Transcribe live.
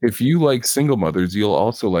if you like single mothers, you'll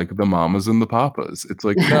also like the mamas and the papas. It's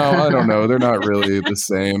like, no, I don't know. They're not really the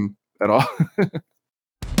same at all.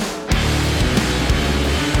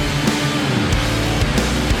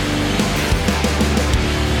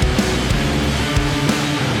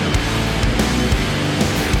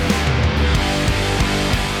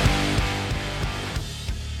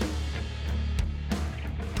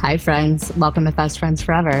 Hi, friends. Welcome to Best Friends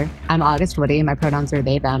Forever. I'm August Woody. My pronouns are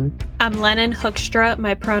they, them. I'm Lennon Hoekstra.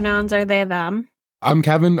 My pronouns are they, them. I'm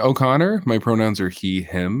Kevin O'Connor. My pronouns are he,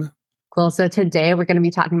 him. Cool. So today we're going to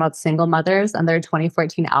be talking about single mothers and their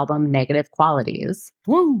 2014 album, Negative Qualities.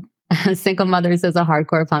 Woo! Single Mothers is a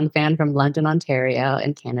hardcore punk band from London, Ontario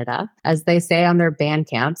in Canada. As they say on their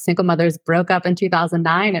Bandcamp, Single Mothers broke up in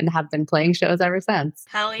 2009 and have been playing shows ever since.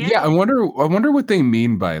 Hell yeah. Yeah, I wonder what they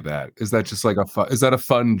mean by that. Is that just like is that a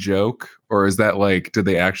fun joke? Or is that like, did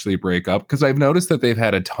they actually break up? Because I've noticed that they've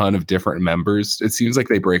had a ton of different members. It seems like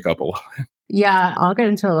they break up a lot. Yeah, I'll get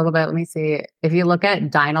into it a little bit. Let me see. If you look at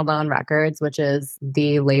Dynalone Records, which is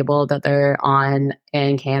the label that they're on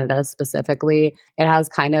in Canada specifically, it has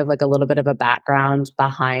kind of like a little bit of a background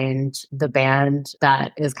behind the band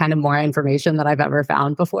that is kind of more information than I've ever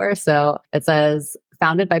found before. So it says,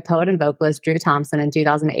 founded by poet and vocalist Drew Thompson in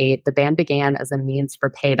 2008, the band began as a means for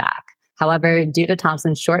payback. However, due to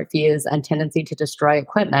Thompson's short fuse and tendency to destroy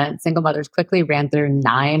equipment, Single Mothers quickly ran through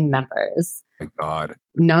 9 members. My God.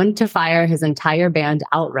 Known to fire his entire band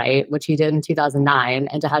outright, which he did in 2009,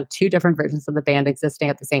 and to have 2 different versions of the band existing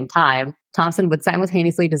at the same time, Thompson would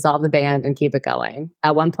simultaneously dissolve the band and keep it going.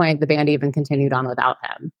 At one point, the band even continued on without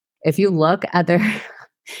him. If you look at their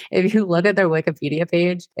Wikipedia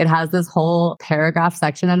page, it has this whole paragraph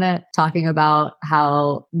section in it talking about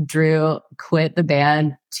how Drew quit the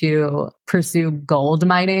band to pursue gold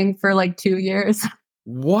mining for like 2 years.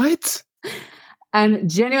 What? And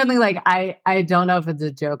genuinely, like, I don't know if it's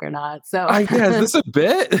a joke or not. So yeah, is this a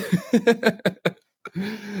bit?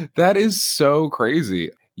 That is so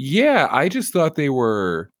crazy. Yeah, I just thought they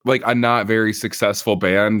were like a not very successful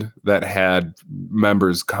band that had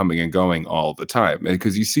members coming and going all the time.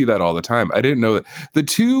 Because you see that all the time. I didn't know that the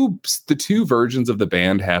two versions of the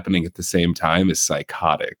band happening at the same time is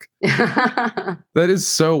psychotic. That is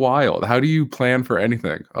so wild. How do you plan for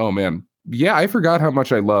anything? Oh man. Yeah, I forgot how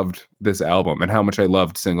much I loved this album and how much I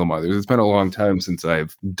loved Single Mothers. It's been a long time since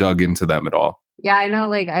I've dug into them at all. Yeah, I know.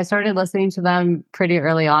 Like, I started listening to them pretty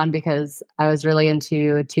early on because I was really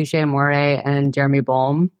into Touche Amore and Jeremy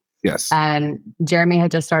Bolm. Yes. And Jeremy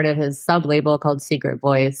had just started his sub-label called Secret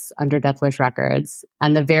Voice under Death Wish Records.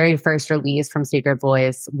 And the very first release from Secret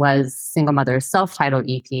Voice was Single Mother's self-titled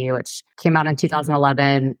EP, which came out in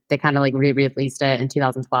 2011. They kind of like re-released it in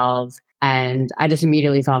 2012. And I just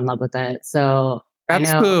immediately fell in love with it. So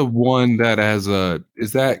that's the one that has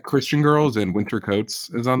is that Christian Girls in Winter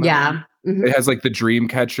Coats is on that? Yeah. Mm-hmm. It has like the Dream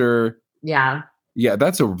Catcher. Yeah. Yeah,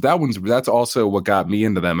 that's also what got me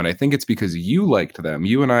into them. And I think it's because you liked them.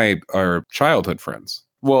 You and I are childhood friends.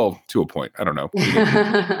 Well, to a point. I don't know.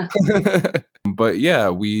 But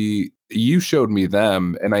yeah, you showed me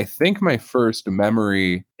them. And I think my first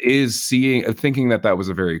memory is thinking that was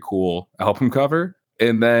a very cool album cover.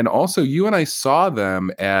 And then also you and I saw them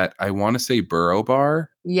at, I want to say Burrow Bar.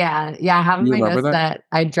 Yeah. I have my notes that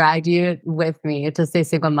I dragged you with me to say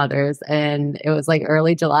Single Mothers. And it was like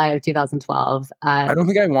early July of 2012. I don't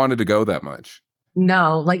think I wanted to go that much.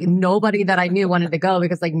 No, like nobody that I knew wanted to go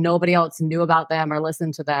because like nobody else knew about them or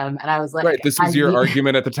listened to them. And I was like, right. This was your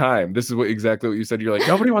argument at the time. This is exactly what you said. You're like,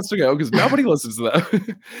 nobody wants to go because nobody listens to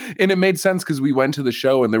them. And it made sense because we went to the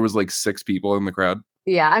show and there was like 6 people in the crowd.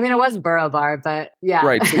 Yeah, I mean, it was Burrow Bar, but yeah.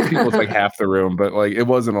 Right, 6 people is like half the room, but like it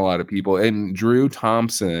wasn't a lot of people. And Drew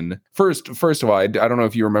Thompson, first of all, I don't know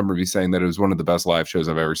if you remember me saying that it was one of the best live shows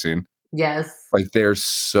I've ever seen. Yes. Like they're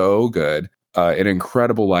so good. An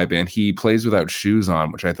incredible live band. He plays without shoes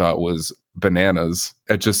on, which I thought was bananas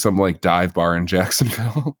at just some like dive bar in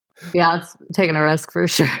Jacksonville. Yeah, it's taking a risk for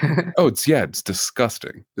sure. Oh, it's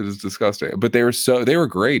disgusting. It is disgusting. But they were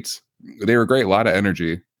great. They were great, a lot of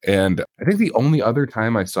energy. And I think the only other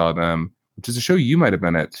time I saw them, which is a show you might have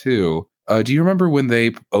been at too. Do you remember when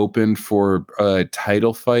they opened for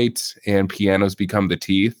Title Fight and Pianos Become the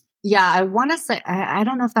Teeth? Yeah, I want to say, I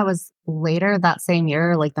don't know if that was later that same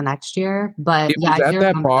year or like the next year, but it was at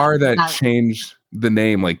that bar that changed the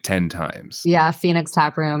name like 10 times. Yeah, Phoenix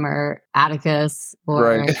Tap Room or Atticus or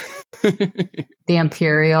Right. the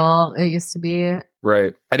Imperial, it used to be.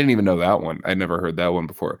 Right. I didn't even know that one. I'd never heard that one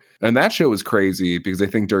before. And that show was crazy because I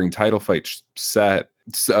think during Title Fight set,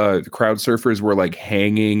 crowd surfers were like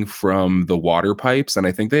hanging from the water pipes. And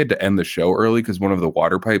I think they had to end the show early because one of the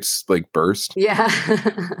water pipes like burst. Yeah.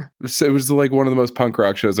 So it was like one of the most punk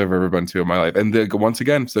rock shows I've ever been to in my life. And once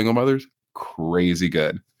again, Single Mothers, crazy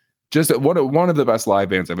good. Just one of the best live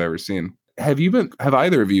bands I've ever seen. Have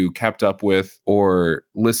either of you kept up with or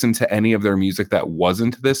listened to any of their music that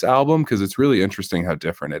wasn't this album? Because it's really interesting how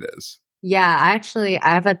different it is. Yeah, I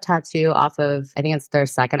have a tattoo off of, I think it's their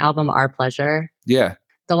second album, Our Pleasure. Yeah.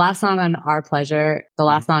 The last song on Our Pleasure, the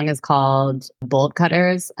last song is called Bolt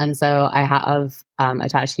Cutters. And so I have a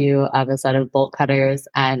tattoo of a set of bolt cutters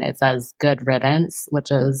and it says Good Riddance,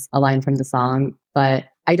 which is a line from the song. But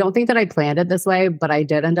I don't think that I planned it this way, but I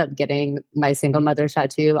did end up getting my Single Mother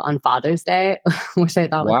tattoo on Father's Day, which I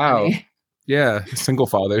thought was funny. Yeah, single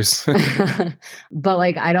fathers. But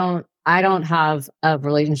like I don't have a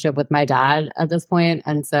relationship with my dad at this point.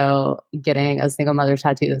 And so getting a Single Mother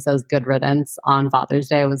tattoo that says Good Riddance on Father's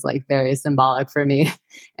Day was like very symbolic for me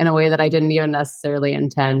in a way that I didn't even necessarily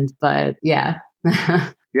intend. But yeah.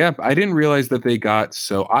 Yeah, I didn't realize that they got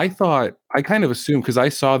so. I kind of assumed because I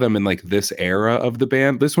saw them in like this era of the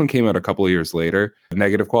band. This one came out a couple of years later,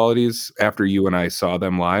 Negative Qualities, after you and I saw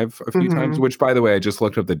them live a few times, which by the way, I just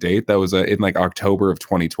looked up the date. That was in like October of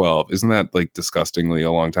 2012. Isn't that like disgustingly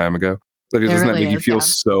a long time ago? Like, doesn't that make you feel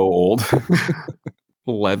so old?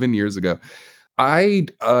 11 years ago. I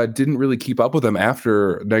didn't really keep up with them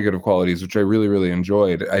after Negative Qualities, which I really, really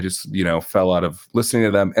enjoyed. I just, fell out of listening to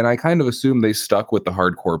them. And I kind of assumed they stuck with the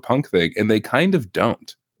hardcore punk thing, and they kind of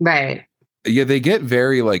don't. Right. Yeah, they get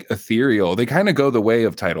very like ethereal. They kind of go the way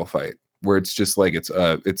of Title Fight, where it's just like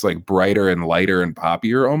it's like brighter and lighter and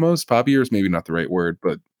poppier almost. Poppier is maybe not the right word,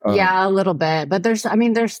 but yeah, a little bit. But they've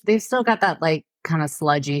still got that like kind of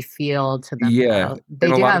sludgy feel to them. Yeah,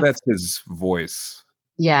 and a lot of that's his voice.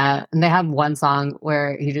 Yeah, and they have one song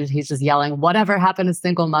where he's just yelling, "Whatever happened to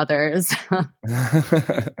Single Mothers?"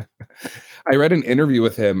 I read an interview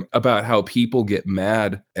with him about how people get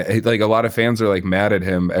mad. Like a lot of fans are like mad at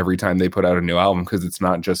him every time they put out a new album because it's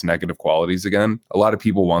not just Negative Qualities again. A lot of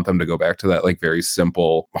people want them to go back to that like very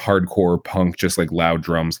simple hardcore punk, just like loud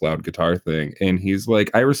drums, loud guitar thing. And he's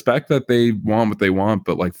like, I respect that they want what they want,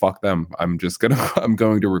 but like fuck them. I'm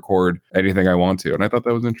going to record anything I want to. And I thought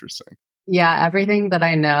that was interesting. Yeah, everything that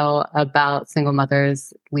I know about Single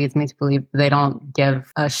Mothers leads me to believe they don't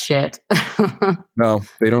give a shit. No,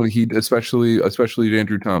 they don't. He especially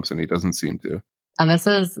Andrew Thompson. He doesn't seem to. And this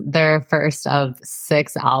is their first of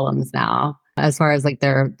 6 albums now, as far as like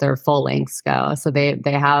their full lengths go. So they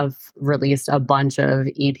have released a bunch of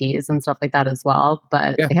EPs and stuff like that as well.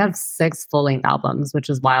 But they have 6 full length albums, which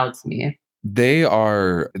is wild to me.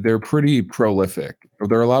 They're pretty prolific.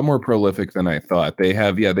 They're a lot more prolific than I thought. They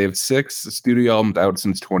have 6 studio albums out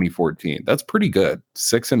since 2014. That's pretty good.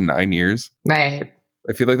 6 in 9 years. Right.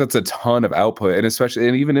 I feel like that's a ton of output.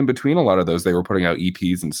 And even in between a lot of those, they were putting out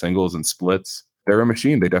EPs and singles and splits. They're a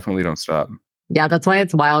machine. They definitely don't stop. Yeah, that's why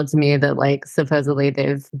it's wild to me that like supposedly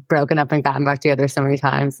they've broken up and gotten back together so many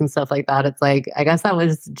times and stuff like that. It's like, I guess that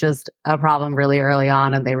was just a problem really early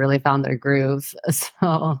on and they really found their groove.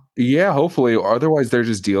 So yeah, hopefully. Otherwise they're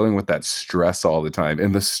just dealing with that stress all the time.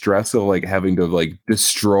 And the stress of like having to like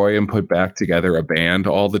destroy and put back together a band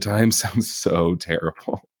all the time sounds so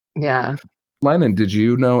terrible. Yeah. Lennon, did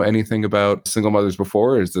you know anything about Single Mothers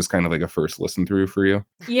before, or is this kind of like a first listen through for you?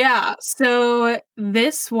 Yeah, so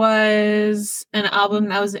this was an album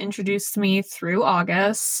that was introduced to me through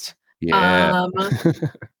August. Yeah.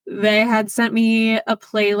 They had sent me a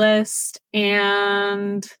playlist,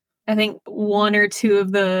 and I think 1 or 2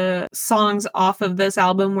 of the songs off of this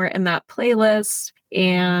album were in that playlist.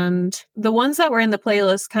 And the ones that were in the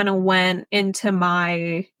playlist kind of went into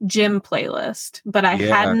my gym playlist, but I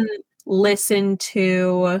hadn't listen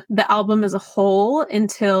to the album as a whole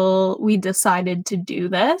until we decided to do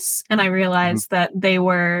this. And I realized that they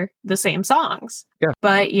were the same songs. Yeah.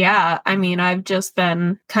 But yeah, I mean, I've just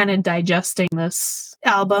been kind of digesting this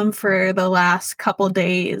album for the last couple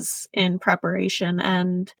days in preparation.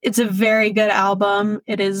 And it's a very good album.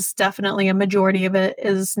 It is definitely a majority of it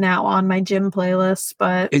is now on my gym playlist,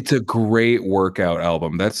 but it's a great workout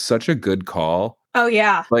album. That's such a good call. Oh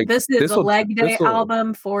yeah, like this is a leg day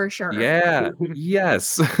album for sure. Yeah,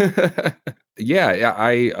 yes,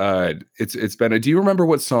 yeah. It's been. Do you remember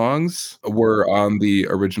what songs were on the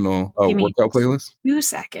original workout playlist? 2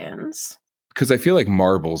 seconds. Because I feel like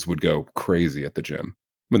Marbles would go crazy at the gym.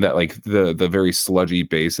 With that, like the very sludgy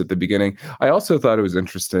bass at the beginning. I also thought it was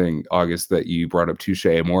interesting, August, that you brought up Touche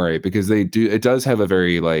Amore, because it does have a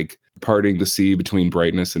very like parting the sea between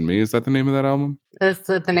brightness and me. Is that the name of that album? It's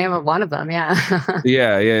the name of one of them. Yeah.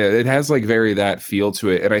 Yeah, yeah. It has like very that feel to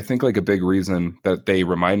it. And I think like a big reason that they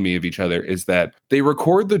remind me of each other is that they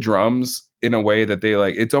record the drums in a way that they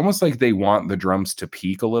like, it's almost like they want the drums to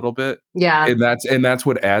peak a little bit. Yeah. And that's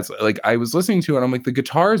what adds, like I was listening to it, and I'm like, the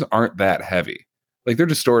guitars aren't that heavy. Like they're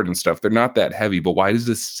distorted and stuff. They're not that heavy, but why does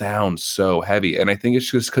this sound so heavy? And I think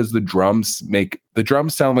it's just because the drums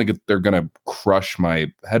sound like they're gonna crush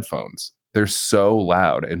my headphones. They're so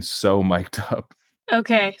loud and so mic'd up.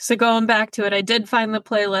 Okay, so going back to it, I did find the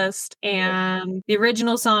playlist, and the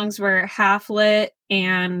original songs were Half Lit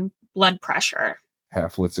and Blood Pressure.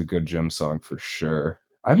 Half Lit's a good gym song for sure.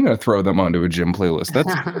 I'm gonna throw them onto a gym playlist.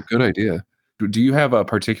 That's a good idea. Do you have a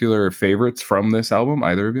particular favorites from this album,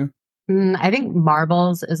 either of you? I think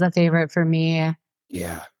Marbles is a favorite for me.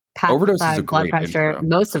 Yeah. Past Overdose is a Blood great Pressure, intro.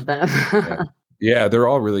 most of them. Yeah. Yeah, they're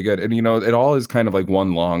all really good. And, it all is kind of like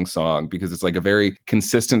one long song because it's like a very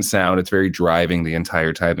consistent sound. It's very driving the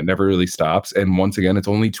entire time. It never really stops. And once again, it's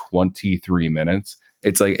only 23 minutes.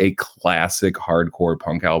 It's like a classic hardcore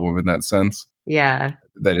punk album in that sense. Yeah.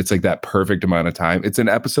 That it's like that perfect amount of time. It's an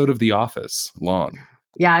episode of The Office long.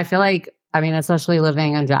 Yeah, I feel like, especially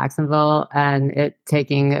living in Jacksonville and it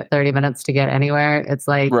taking 30 minutes to get anywhere, it's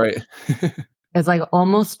like, right. It's like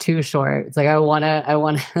almost too short. It's like I want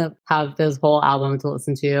to have this whole album to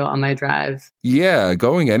listen to on my drive. Yeah,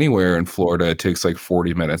 going anywhere in Florida takes like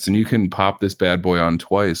 40 minutes, and you can pop this bad boy on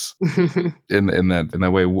twice in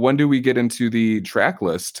that way. When do we get into the track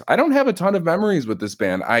list? I don't have a ton of memories with this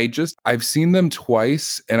band. I've seen them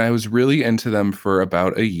twice, and I was really into them for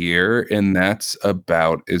about a year, and that's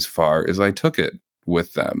about as far as I took it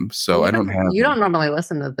with them. So I don't have. You don't normally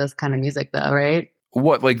listen to this kind of music, though, right?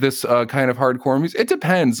 What, like this kind of hardcore music? It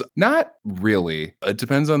depends. Not really. It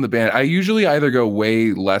depends on the band. I usually either go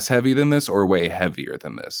way less heavy than this or way heavier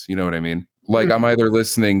than this. You know what I mean? Like I'm either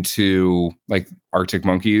listening to like Arctic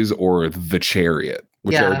Monkeys or The Chariot,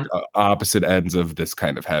 which are opposite ends of this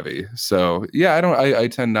kind of heavy. So yeah, I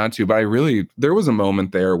tend not to, but there was a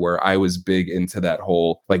moment there where I was big into that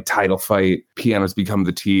whole like Title Fight, Pianos Become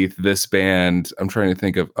the Teeth, this band. I'm trying to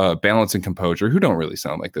think of Balance and Composure, who don't really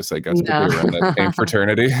sound like this, I guess, but they were in that same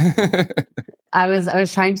fraternity. I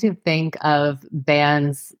was trying to think of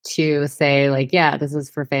bands to say like, yeah, this is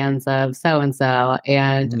for fans of so and so,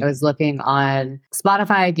 and I was looking on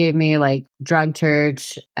Spotify. Gave me like Drug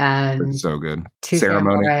Church and so good.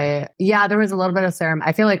 Ceremony. Yeah, there was a little bit of Ceremony.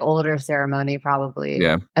 I feel like older Ceremony probably.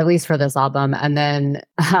 Yeah, at least for this album. And then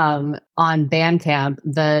on Bandcamp,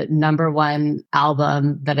 the number one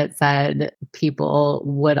album that it said people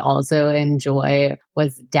would also enjoy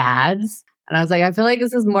was Dad's. And I was like, I feel like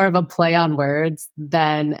this is more of a play on words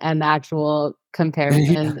than an actual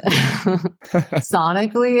comparison.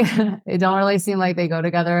 Sonically, it don't really seem like they go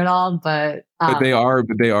together at all. But they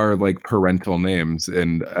are like parental names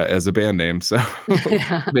and as a band name. So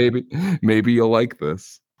maybe you'll like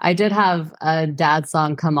this. I did have a Dad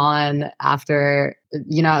song come on after,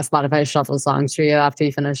 Spotify shuffles songs for you after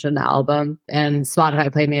you finish an album. And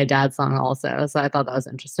Spotify played me a Dad song also. So I thought that was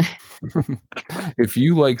interesting. If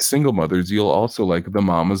you like single mothers, you'll also like the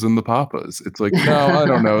Mamas and the Papas. It's like, no, I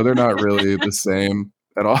don't know. They're not really the same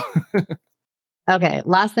at all. Okay,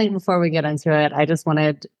 last thing before we get into it, I just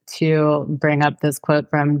wanted to bring up this quote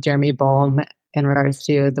from Jeremy Bolm in regards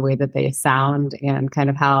to the way that they sound and kind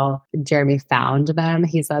of how Jeremy found them.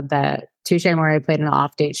 He said that Touche Amore played an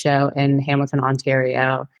off-date show in Hamilton,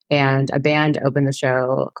 Ontario, and a band opened the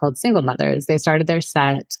show called Single Mothers. They started their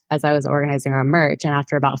set as I was organizing our merch, and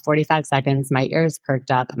after about 45 seconds, my ears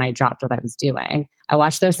perked up and I dropped what I was doing. I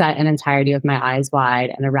watched their set in entirety with my eyes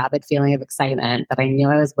wide and a rabid feeling of excitement that I knew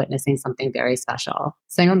I was witnessing something very special.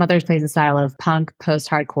 Single Mothers plays a style of punk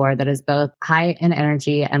post-hardcore that is both high in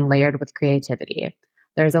energy and layered with creativity.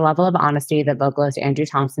 There's a level of honesty that vocalist Andrew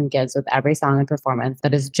Thompson gives with every song and performance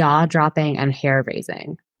that is jaw-dropping and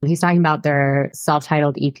hair-raising. He's talking about their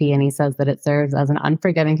self-titled EP, and he says that it serves as an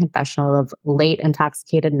unforgiving confessional of late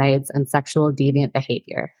intoxicated nights and sexual deviant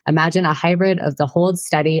behavior. Imagine a hybrid of the Hold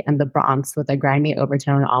Steady and the Bronx with a grimy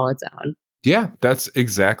overtone all its own. Yeah, that's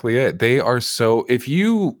exactly it. They are so, I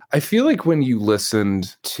feel like when you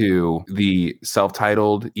listened to the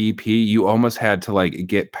self-titled EP, you almost had to like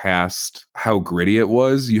get past how gritty it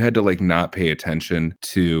was. You had to like not pay attention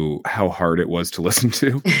to how hard it was to listen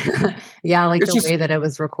to. Yeah, like it's the way that it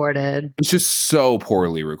was recorded. It's just so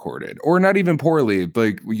poorly recorded, or not even poorly.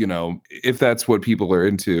 Like, if that's what people are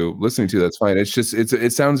into listening to, that's fine. It's just,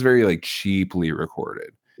 it sounds very like cheaply recorded.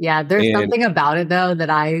 Yeah, there's And something about it though that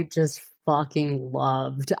I just fucking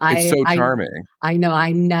loved. it's so charming. I know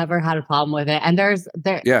I never had a problem with it. And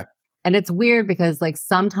Yeah. and it's weird because like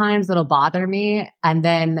sometimes it'll bother me and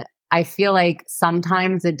then I feel like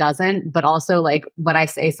sometimes it doesn't, but also like when I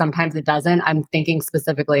say sometimes it doesn't, I'm thinking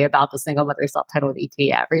specifically about the Single Mother self-titled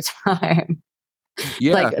EP every time.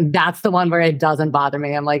 Yeah. Like that's the one where it doesn't bother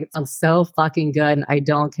me. I'm like, I'm so fucking good and I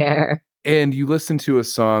don't care. And you listen to a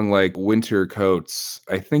song like Winter Coats,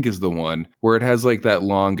 I think is the one, where it has like that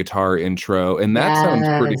long guitar intro. And that sounds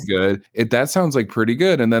pretty Yes. good. That sounds like pretty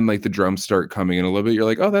good. And then like the drums start coming in a little bit. You're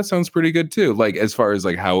like, oh, that sounds pretty good too. Like as far as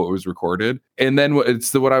like how it was recorded. And then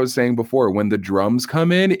what I was saying before, when the drums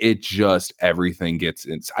come in, it just everything gets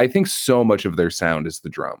in. I think so much of their sound is the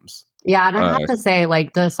drums. Yeah, and I have to say,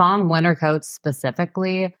 like the song Winter Coats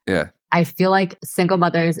specifically, Yeah. I feel like Single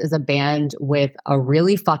Mothers is a band with a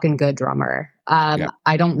really fucking good drummer. Yeah.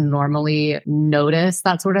 I don't normally notice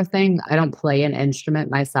that sort of thing. I don't play an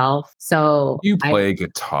instrument myself. So You play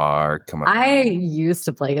guitar. Come on. I used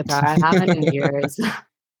to play guitar. I haven't in years.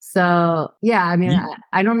 So yeah, I mean,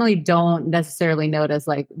 I normally don't necessarily notice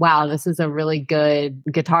like, wow, this is a really good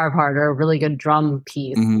guitar part or a really good drum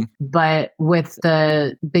piece. Mhm. But with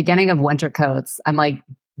the beginning of Winter Coats, I'm like,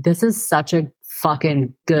 this is such a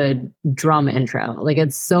fucking good drum intro. Like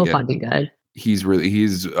it's so fucking good. He's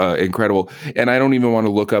incredible. And I don't even want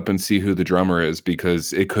to look up and see who the drummer is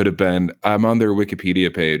because it could have been, I'm on their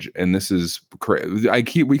Wikipedia page and this is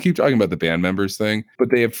crazy. We keep talking about the band members thing, but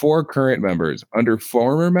they have 4 current members. Under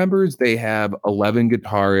former members, they have 11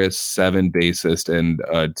 guitarists, 7 bassists,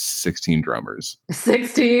 and 16 drummers.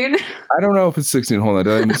 16? I don't know if it's 16. Hold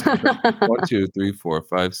on. 1, 2, 3, 4,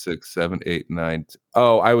 5, 6, 7, 8, 9.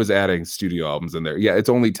 Oh, I was adding studio albums in there. Yeah, it's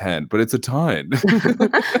only 10, but it's a ton.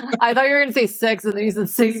 I thought you were going to say 6 and then you said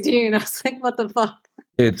 16. I was like, what the fuck?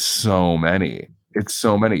 It's so many.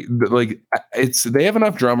 Like they have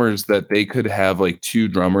enough drummers that they could have like 2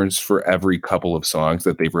 drummers for every couple of songs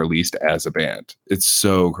that they've released as a band. It's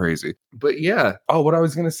so crazy. But yeah. Oh, what I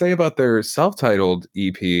was going to say about their self-titled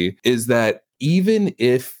EP is that even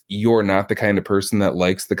if you're not the kind of person that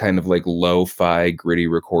likes the kind of like lo-fi gritty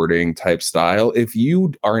recording type style, if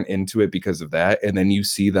you aren't into it because of that and then you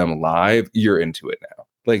see them live, you're into it now.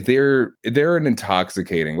 Like they're an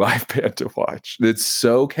intoxicating live band to watch. It's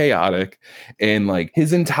so chaotic and like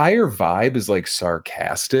his entire vibe is like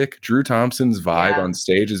sarcastic. Drew Thompson's vibe on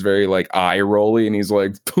stage is very like eye rolly and he's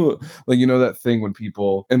like like you know that thing when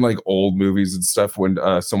people in like old movies and stuff when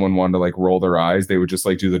someone wanted to like roll their eyes, they would just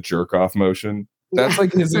like do the jerk off motion. That's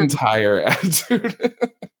like his entire attitude.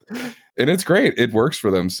 And it's great. It works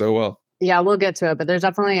for them so well. Yeah, we'll get to it, but there's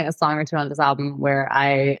definitely a song or two on this album where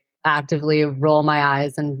I actively roll my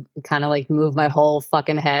eyes and kind of like move my whole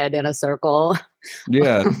fucking head in a circle.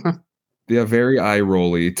 Yeah. Yeah, very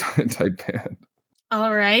eye-rolly type band.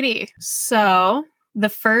 Alrighty. So the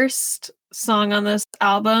first song on this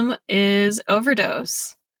album is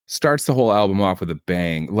Overdose. Starts the whole album off with a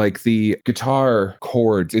bang. Like the guitar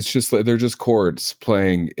chords, it's just like they're just chords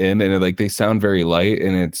playing in, and like they sound very light,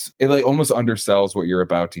 and it like almost undersells what you're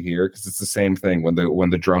about to hear because it's the same thing when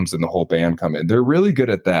the drums and the whole band come in. They're really good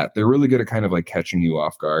at that. They're really good at kind of like catching you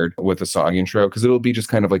off guard with the song intro because it'll be just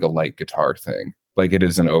kind of like a light guitar thing. Like it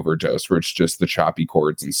is an Overdose where it's just the choppy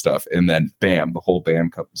chords and stuff, and then bam, the whole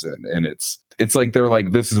band comes in, and it's like they're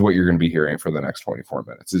like, this is what you're going to be hearing for the next 24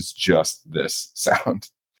 minutes. It's just this sound.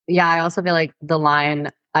 Yeah, I also feel like the line,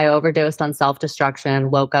 I overdosed on self-destruction,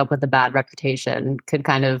 woke up with a bad reputation, could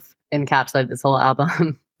kind of encapsulate this whole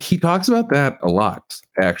album. He talks about that a lot,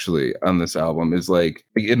 actually, on this album. Is like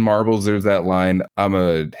in Marbles, there's that line, I'm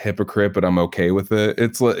a hypocrite, but I'm okay with it.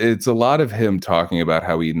 It's a lot of him talking about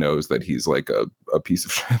how he knows that he's like a piece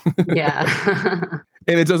of shit. Yeah.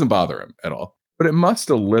 And it doesn't bother him at all. But it must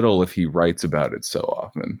a little if he writes about it so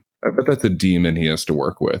often. I bet that's a demon he has to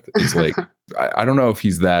work with. It's like, I don't know if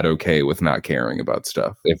he's that okay with not caring about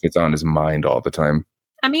stuff, if it's on his mind all the time.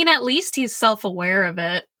 I mean, at least he's self-aware of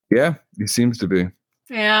it. Yeah, he seems to be.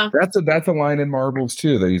 Yeah. That's a line in Marbles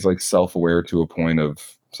too, that he's like self-aware to a point of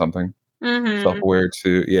something. Mm-hmm. Self-aware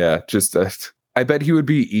to, yeah, just I bet he would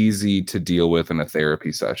be easy to deal with in a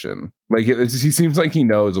therapy session. Like he seems like he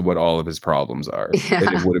knows what all of his problems are. Yeah.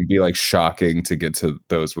 And it wouldn't be like shocking to get to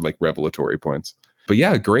those with like revelatory points. But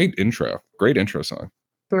yeah, great intro song.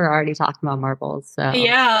 We were already talking about Marbles. So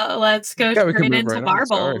Yeah, let's go straight into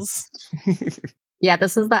Marbles. Yeah,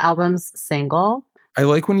 this is the album's single. I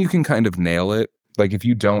like when you can kind of nail it. Like if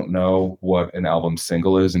you don't know what an album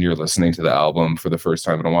single is and you're listening to the album for the first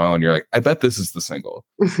time in a while and you're like, I bet this is the single.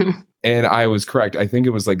 And I was correct. I think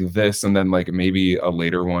it was like this and then like maybe a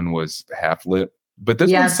later one was Half Lit But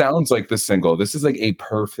this one Yeah. sounds like the single. This is like a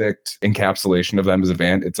perfect encapsulation of them as a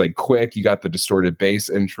band. It's like quick. You got the distorted bass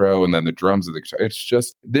intro and then the drums of the guitar. It's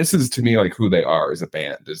just, this is to me like who they are as a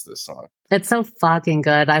band, is this song. It's so fucking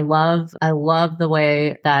good. I love the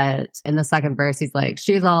way that in the second verse he's like,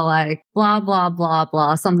 she's all like blah blah blah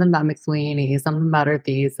blah, something about McSweeney, something about her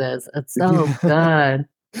thesis. It's so good.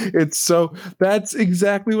 It's so, that's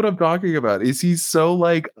exactly what I'm talking about. Is he's so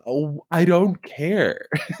like, oh, I don't care.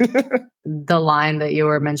 The line that you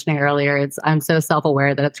were mentioning earlier, it's I'm so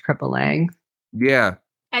self-aware that it's crippling. Yeah.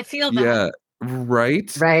 I feel that. Yeah.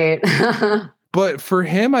 Right. Right. But for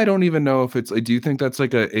him, I don't even know if it's like, do you think that's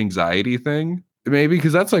like an anxiety thing? Maybe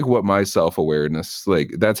because that's like what my self-awareness,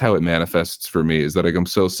 like that's how it manifests for me, is that like I'm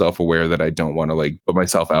so self-aware that I don't want to like put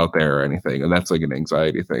myself out there or anything. And that's like an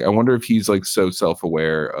anxiety thing. I wonder if he's like so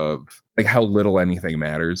self-aware of like how little anything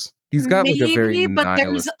matters. He's got like a very Maybe, but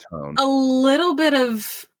nihilist tone. A little bit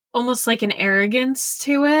of almost like an arrogance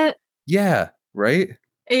to it. Yeah, right?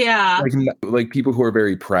 Yeah. Like people who are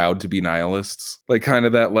very proud to be nihilists, like kind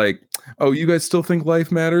of that like, oh, you guys still think life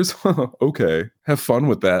matters? Okay, have fun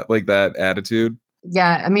with that, like that attitude.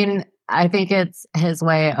 Yeah, I mean, I think it's his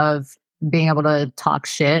way of being able to talk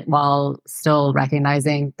shit while still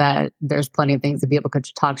recognizing that there's plenty of things that people could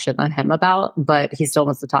talk shit on him about, but he still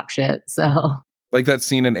wants to talk shit. So like that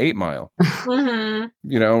scene in 8 Mile, Mm-hmm.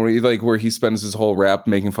 you know, where he spends his whole rap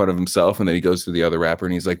making fun of himself, and then he goes to the other rapper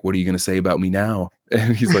and he's like, "What are you going to say about me now?"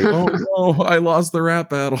 And he's like, "Oh no, I lost the rap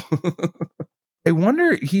battle." I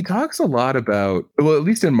wonder, he talks a lot about, well, at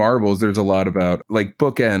least in Marbles, there's a lot about like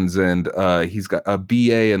bookends, and he's got a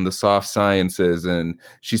BA in the soft sciences, and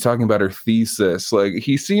she's talking about her thesis. Like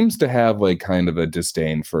he seems to have like kind of a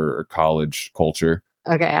disdain for college culture.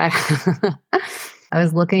 okay, I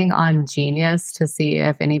was looking on Genius to see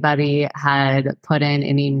if anybody had put in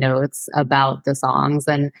any notes about the songs,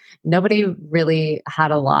 and nobody really had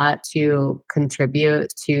a lot to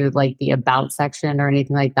contribute to like the about section or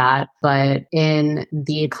anything like that. But in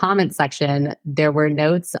the comment section, there were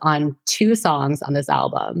notes on 2 songs on this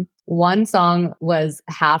album. One song was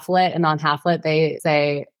Half Lit, and on Half Lit, they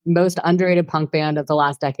say most underrated punk band of the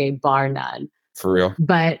last decade, bar none. For real.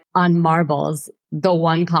 But on Marbles, the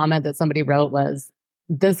one comment that somebody wrote was,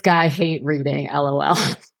 "This guy hate reading, LOL."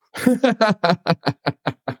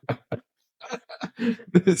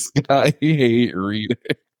 This guy hate reading.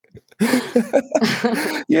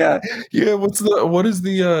 yeah. What is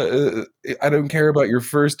the I don't care about your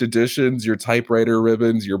first editions, your typewriter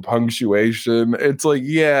ribbons, your punctuation. It's like,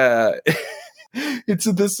 yeah.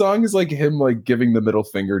 This song is like him like giving the middle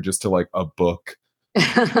finger just to like a book.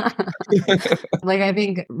 Like, I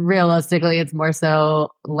think realistically, it's more so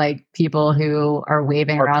like people who are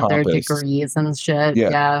waving Are around their pompous. degrees and shit. Yeah.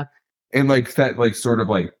 Yeah. And like that, like sort of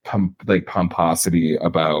like pomposity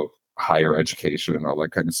about higher education and all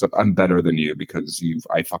that kind of stuff. I'm better than you because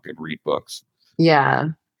I fucking read books. Yeah.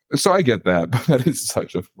 So I get that, but that is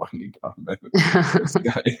such a funny comment. This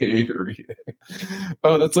guy hate reading.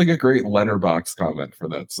 Oh, that's like a great letterbox comment for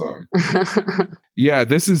that song. Yeah,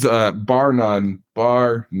 this is bar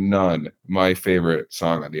none, my favorite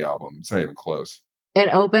song on the album. It's not even close. It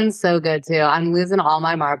opens so good too. I'm losing all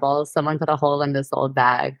my marbles. Someone put a hole in this old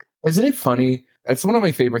bag. Isn't it funny? It's one of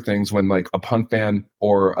my favorite things when like a punk band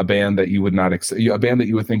or a band that you would not a band that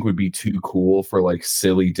you would think would be too cool for like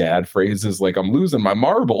silly dad phrases, like I'm losing my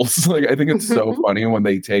marbles. Like I think it's so funny when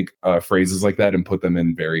they take phrases like that and put them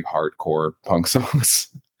in very hardcore punk songs.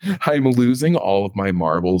 I'm losing all of my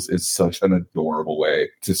marbles is such an adorable way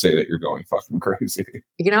to say that you're going fucking crazy.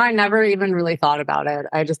 You know, I never even really thought about it.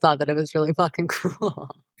 I just thought that it was really fucking cool.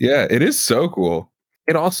 Yeah, it is so cool.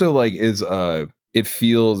 It also like is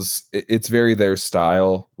it's very their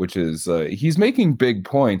style, which is he's making big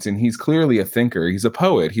points and he's clearly a thinker. He's a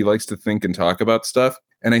poet. He likes to think and talk about stuff.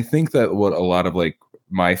 And I think that what a lot of like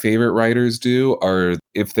my favorite writers do are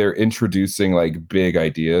if they're introducing like big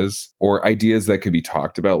ideas or ideas that could be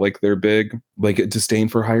talked about, like they're big, like a disdain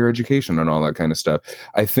for higher education and all that kind of stuff.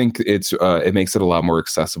 I think it makes it a lot more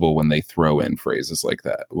accessible when they throw in phrases like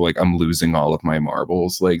that. Like I'm losing all of my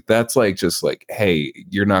marbles. Like that's like just like, hey,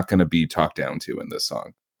 you're not going to be talked down to in this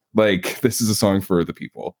song. Like this is a song for the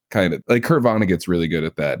people, kind of like Kurt Vonnegut's really good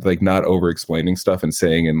at that, like not over explaining stuff and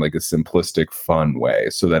saying in like a simplistic, fun way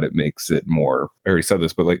so that it makes it more, I already said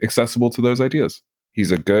this, but like accessible to those ideas.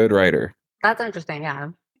 He's a good writer. That's interesting. Yeah.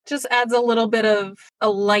 Just adds a little bit of a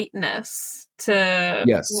lightness to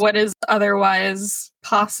Yes. what is otherwise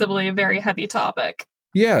possibly a very heavy topic.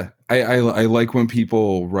 Yeah. I like when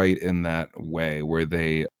people write in that way where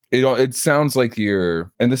they It sounds like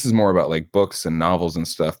and this is more about like books and novels and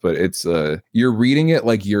stuff, but it's you're reading it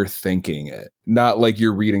like you're thinking it, not like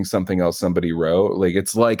you're reading something else somebody wrote. Like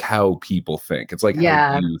it's like how people think. It's like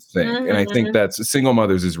how you think. And I think that's Single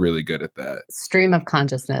Mothers is really good at that. Stream of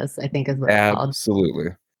consciousness, I think is what it's called. Absolutely.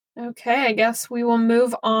 Okay, I guess we will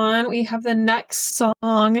move on. We have the next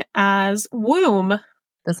song as Womb.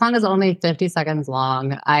 The song is only 50 seconds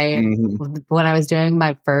long. When I was doing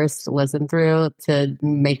my first listen through to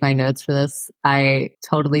make my notes for this, I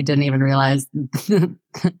totally didn't even realize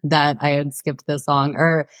that I had skipped this song.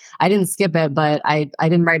 Or I didn't skip it, but I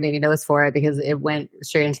didn't write any notes for it because it went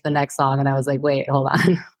straight into the next song. And I was like, wait, hold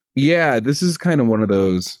on. Yeah, this is kind of one of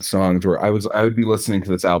those songs where I would be listening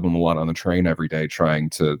to this album a lot on the train every day, trying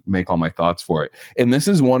to make all my thoughts for it. And this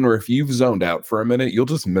is one where if you've zoned out for a minute, you'll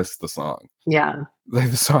just miss the song. Yeah.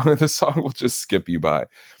 Like the song will just skip you by.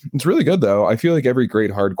 It's really good though. I feel like every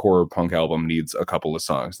great hardcore punk album needs a couple of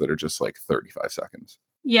songs that are just like 35 seconds.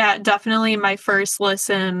 Yeah, definitely my first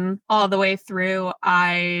listen all the way through,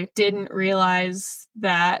 I didn't realize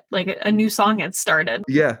that like a new song had started.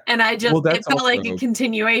 Yeah. And it felt like a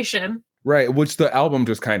continuation. Right, which the album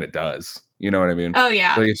just kind of does. You know what I mean? Oh,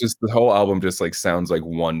 yeah. Like it's just the whole album just like sounds like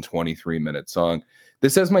one 23-minute song.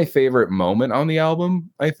 This is my favorite moment on the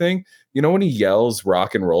album, I think. You know when he yells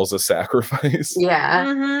rock and roll's a sacrifice? Yeah.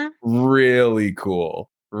 Mm-hmm. Really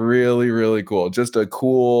cool. Really, really cool. Just a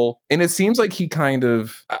cool, and it seems like he kind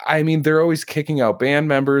of, I mean, they're always kicking out band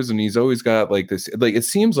members and he's always got like this, like it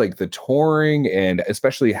seems like the touring and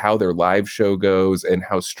especially how their live show goes and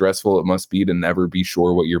how stressful it must be to never be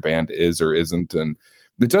sure what your band is or isn't. And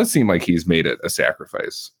it does seem like he's made it a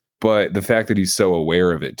sacrifice, but the fact that he's so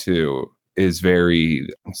aware of it too is very,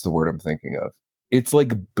 what's the word I'm thinking of? It's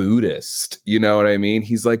like Buddhist, you know what I mean?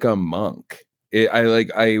 He's like a monk.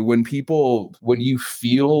 When you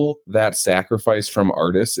feel that sacrifice from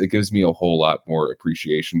artists, it gives me a whole lot more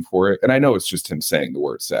appreciation for it. And I know it's just him saying the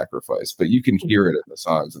word sacrifice, but you can hear it in the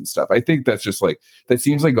songs and stuff. I think that's just like, that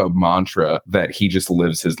seems like a mantra that he just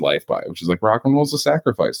lives his life by, which is like rock and roll's a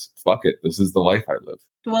sacrifice. Fuck it. This is the life I live.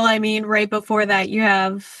 Well, I mean, right before that, you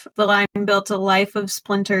have the line built a life of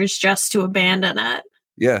splinters just to abandon it.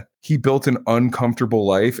 Yeah, he built an uncomfortable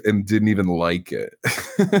life and didn't even like it.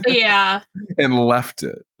 Yeah. And left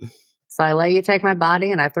it. So I let you take my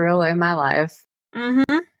body and I threw away my life.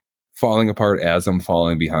 Mm-hmm. Falling apart as I'm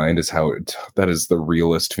falling behind is that is the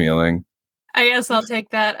realest feeling. I guess I'll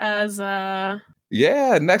take that as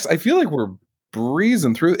Yeah, next, I feel like we're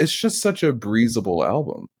breezing through. It's just such a breezable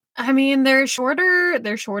album. I mean, they're shorter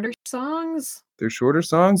songs. They're shorter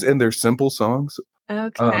songs and they're simple songs.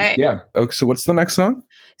 Okay. Yeah. Okay, so what's the next song?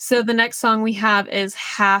 So the next song we have is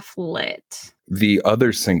Half Lit. The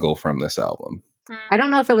other single from this album. I don't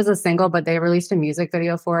know if it was a single, but they released a music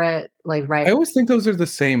video for it. Like, right. I always think those are the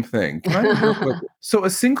same thing. So a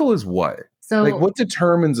single is what? So like, what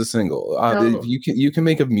determines a single? You can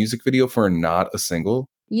make a music video for not a single.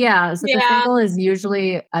 Yeah, so the single is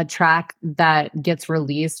usually a track that gets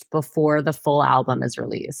released before the full album is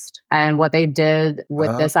released. And what they did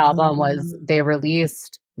with this album was they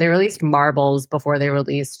released Marbles before they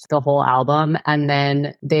released the whole album, and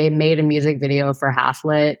then they made a music video for Half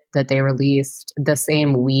Lit that they released the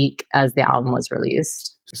same week as the album was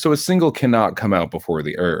released. So a single cannot come out before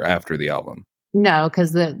or after the album. No,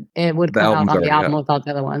 because it would come out on the album without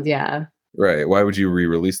the other ones. Yeah. Right. Why would you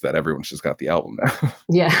re-release that? Everyone's just got the album now.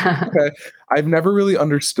 Yeah. Okay. I've never really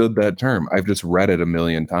understood that term. I've just read it a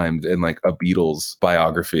million times in like a Beatles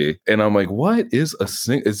biography. And I'm like, what is a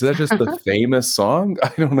sing? Is that just the famous song?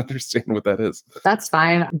 I don't understand what that is. That's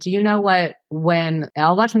fine. Do you know when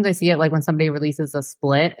a lot of times I see it like when somebody releases a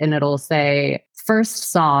split and it'll say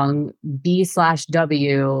first song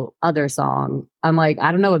B/W other song. I'm like,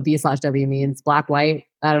 I don't know what B/W means. Black, white.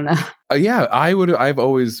 I don't know. Yeah, I've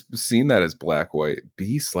always seen that as black, white.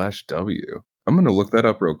 B/W. I'm going to look that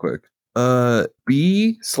up real quick.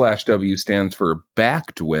 B/W stands for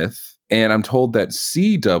backed with, and I'm told that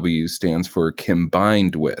CW stands for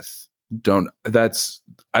combined with.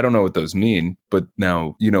 I don't know what those mean, but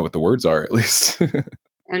now you know what the words are at least.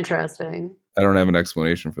 Interesting. I don't have an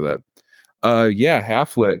explanation for that. Yeah,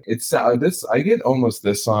 Half Lit. It's this. I get almost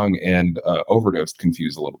this song and Overdosed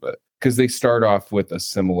confused a little bit because they start off with a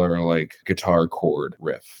similar like guitar chord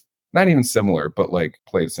riff. Not even similar, but like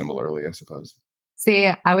played similarly, I suppose.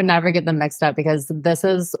 See, I would never get them mixed up because this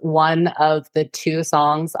is one of the two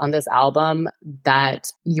songs on this album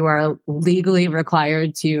that you are legally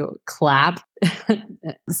required to clap.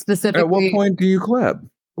 Specifically, at what point do you clap?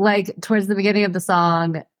 Like towards the beginning of the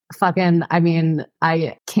song.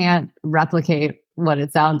 I can't replicate what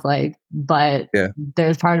it sounds like, but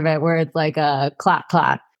there's part of it where it's like a clap,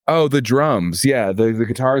 clap. Oh, the drums. Yeah, the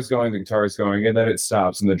guitar is going, and then it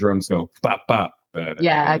stops, and the drums go bop bop.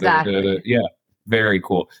 Yeah, exactly. Yeah, very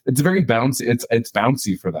cool. It's very bouncy. It's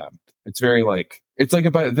bouncy for them. It's very like it's like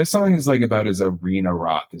about this song is like about as arena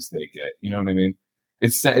rock as they get. You know what I mean?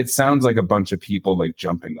 It sounds like a bunch of people like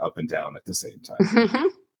jumping up and down at the same time.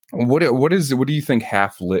 What do you think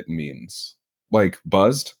half lit means? Like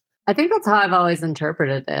buzzed? I think that's how I've always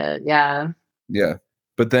interpreted it. Yeah. Yeah.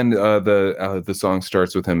 But then the song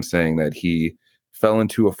starts with him saying that he fell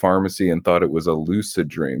into a pharmacy and thought it was a lucid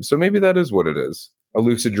dream. So maybe that is what it is. A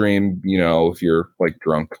lucid dream, you know, if you're like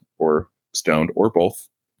drunk or stoned or both,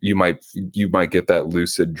 you might get that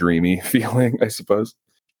lucid dreamy feeling, I suppose.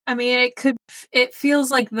 I mean, it feels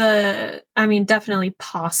like definitely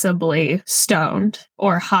possibly stoned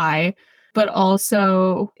or high, but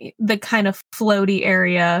also the kind of floaty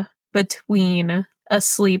area between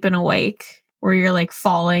asleep and awake where you're like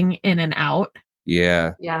falling in and out.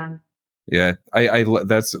 Yeah. Yeah. Yeah. I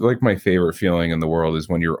that's like my favorite feeling in the world is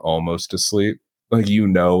when you're almost asleep. Like, you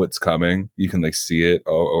know, it's coming. You can like see it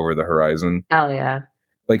over the horizon. Hell yeah.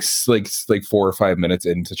 Like 4 or 5 minutes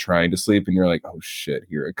into trying to sleep, and you're like, oh shit,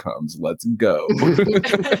 here it comes. Let's go.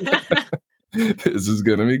 This is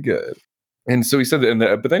gonna be good. And so he said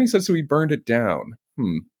but then he said, so he burned it down.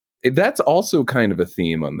 That's also kind of a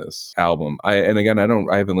theme on this album. I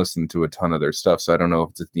haven't listened to a ton of their stuff, so I don't know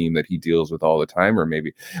if it's a theme that he deals with all the time, or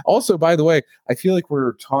maybe. Also, by the way, I feel like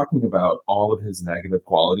we're talking about all of his negative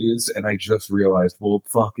qualities, and I just realized, well,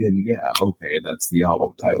 fucking yeah, okay, that's the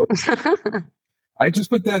album title. I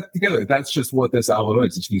just put that together. That's just what this album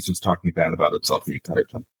is. He's just talking bad about himself the entire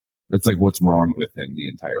time. That's like what's wrong with him the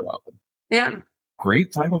entire album. Yeah.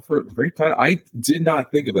 Great title. I did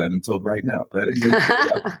not think of that until right now. That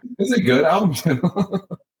is a good album title.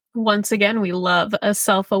 Once again, we love a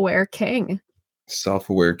self-aware king.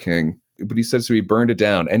 Self-aware king. But he says, so he burned it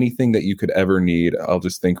down. Anything that you could ever need, I'll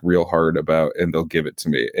just think real hard about and they'll give it to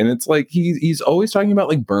me. And it's like he's always talking about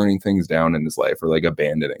like burning things down in his life or like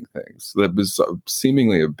abandoning things. That was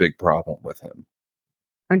seemingly a big problem with him.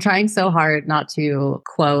 I'm trying so hard not to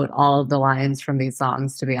quote all of the lines from these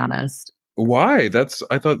songs, to be honest. Why? That's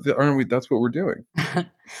what we're doing.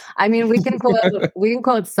 I mean, we can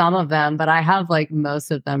quote some of them, but I have like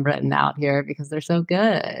most of them written out here because they're so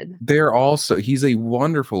good. He's a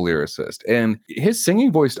wonderful lyricist, and his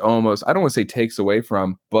singing voice almost, I don't want to say takes away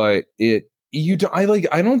from, but I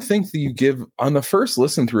don't think that you give on the first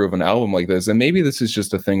listen through of an album like this, and maybe this is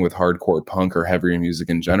just a thing with hardcore punk or heavier music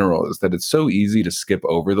in general, is that it's so easy to skip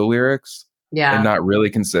over the lyrics. Yeah. And not really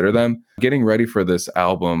consider them. Getting ready for this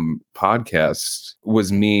album podcast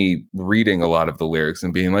was me reading a lot of the lyrics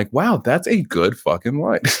and being like, wow, that's a good fucking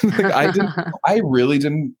line. I really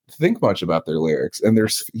didn't think much about their lyrics, and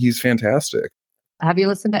he's fantastic. Have you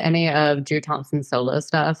listened to any of Drew Thompson's solo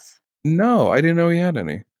stuff? No, I didn't know he had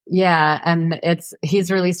any. Yeah, and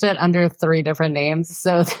he's released it under 3 different names.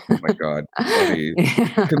 So oh my God.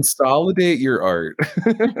 Yeah. Consolidate your art.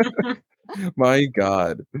 My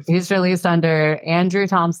God. He's released under Andrew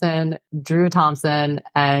Thompson, Drew Thompson,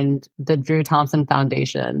 and the Drew Thompson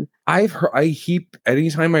Foundation.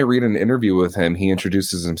 Anytime I read an interview with him, he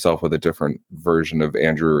introduces himself with a different version of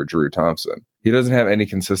Andrew or Drew Thompson. He doesn't have any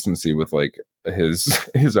consistency with like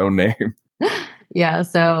his own name. Yeah,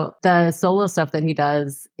 so the solo stuff that he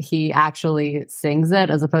does, he actually sings it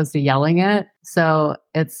as opposed to yelling it. So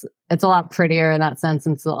it's a lot prettier in that sense,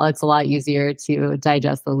 and so it's a lot easier to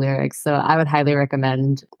digest the lyrics. So I would highly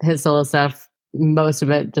recommend his solo stuff. Most of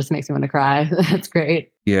it just makes me want to cry. That's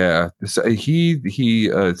great. Yeah, so he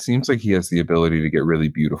seems like he has the ability to get really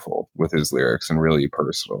beautiful with his lyrics and really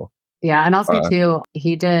personal. Yeah, and also too,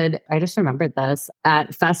 I just remembered this,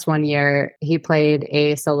 at Fest one year, he played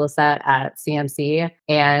a solo set at CMC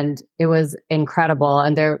and it was incredible.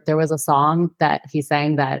 And there was a song that he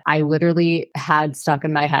sang that I literally had stuck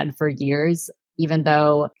in my head for years, even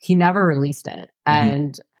though he never released it. Mm-hmm.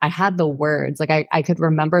 And I had the words, like I could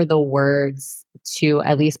remember the words to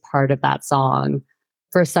at least part of that song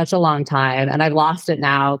for such a long time. And I've lost it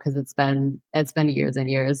now because it's been years and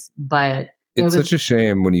years, but it's such a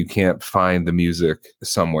shame when you can't find the music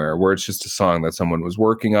somewhere where it's just a song that someone was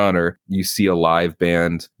working on, or you see a live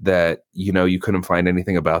band that, you know, you couldn't find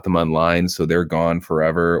anything about them online, so they're gone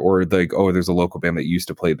forever. Or like, oh, there's a local band that used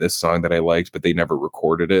to play this song that I liked, but they never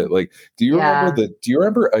recorded it. Like, do you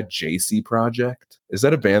remember a JC Project? Is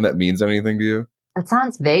that a band that means anything to you? That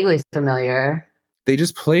sounds vaguely familiar. They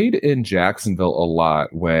just played in Jacksonville a lot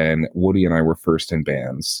when Woody and I were first in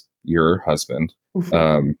bands. Your husband,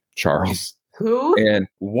 Charles. Who? And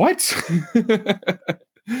what?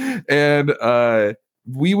 And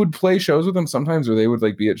we would play shows with them sometimes, or they would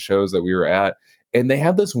like be at shows that we were at. And they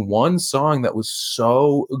had this one song that was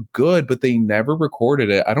so good, but they never recorded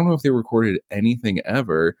it. I don't know if they recorded anything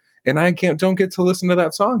ever. And I don't get to listen to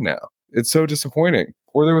that song now. It's so disappointing.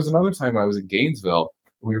 Or there was another time I was in Gainesville.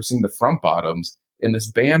 We were seeing the Front Bottoms, and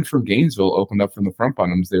this band from Gainesville opened up from the Front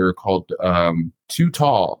Bottoms. They were called Too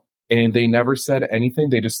Tall, and they never said anything.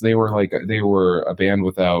 They were a band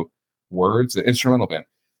without words, an instrumental band.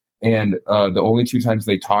 And the only two times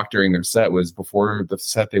they talked during their set was before the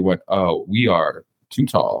set. They went, "Oh, we are too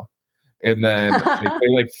tall," and then they play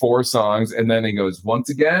like 4 songs, and then he goes, "Once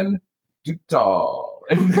again, too tall."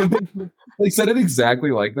 And then they said it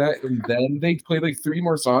exactly like that, and then they played like 3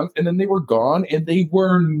 more songs, and then they were gone, and they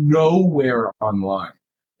were nowhere online,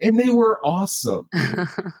 and they were awesome.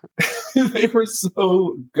 They were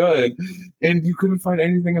so good, and you couldn't find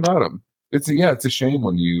anything about them. It's a shame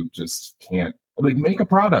when you just can't. Like, make a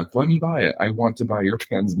product. Let me buy it. I want to buy your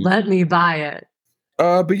band's music. Let me buy it.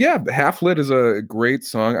 But yeah, Half Lit is a great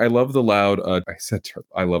song. I love the loud.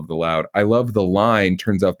 I love the loud. I love the line.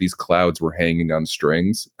 Turns out these clouds were hanging on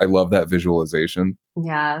strings. I love that visualization.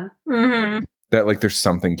 Yeah. Mm-hmm. That like there's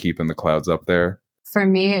something keeping the clouds up there. For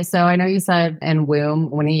me, so I know you said in Womb,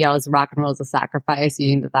 when he yells rock and roll is a sacrifice, you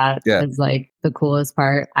think that is like the coolest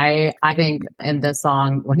part. I think in this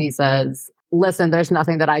song, when he says, "Listen, there's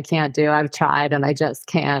nothing that I can't do. I've tried and I just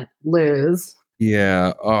can't lose."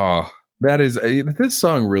 Yeah. Oh, that is this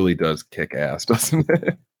song really does kick ass, doesn't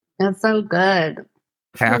it? It's so good.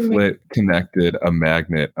 Half Lit, Connected, A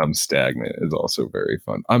Magnet, I'm Stagnant is also very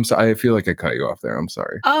fun. I'm sorry. I feel like I cut you off there. I'm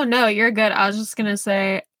sorry. Oh, no, you're good. I was just going to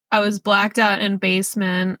say, I was blacked out in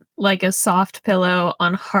basement like a soft pillow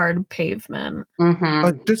on hard pavement.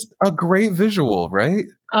 Mm-hmm. Just a great visual, right?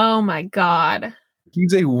 Oh my God.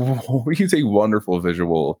 He's a wonderful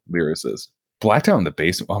visual lyricist. Blacked out in the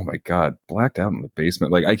basement. Oh my God. Blacked out in the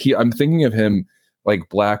basement. Like I'm thinking of him like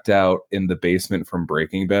blacked out in the basement from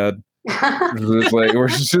Breaking Bad.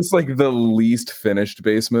 It's just like the least finished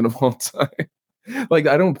basement of all time. Like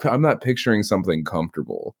I'm not picturing something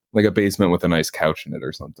comfortable, like a basement with a nice couch in it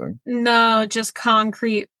or something. No, just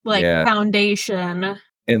concrete, foundation.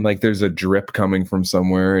 And like there's a drip coming from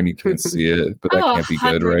somewhere and you can't see it, but that can't be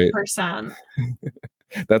good, right? 100%.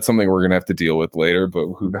 That's something we're gonna have to deal with later, but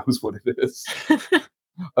who knows what it is.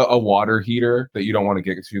 A water heater that you don't want to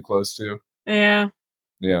get too close to. Yeah.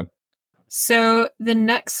 So the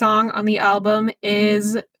next song on the album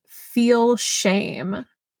is Feel Shame.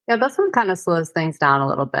 Yeah, this one kind of slows things down a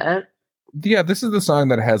little bit. Yeah, this is the song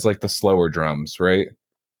that has like the slower drums, right?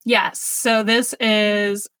 Yes. So this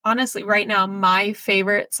is honestly right now my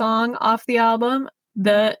favorite song off the album.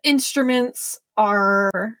 The instruments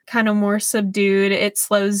are kind of more subdued. It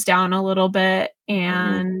slows down a little bit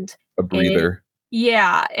and a breather.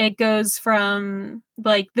 It goes from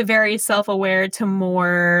like the very self-aware to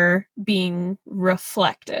more being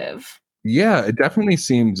reflective. Yeah, it definitely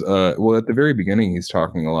seems at the very beginning he's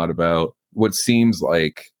talking a lot about what seems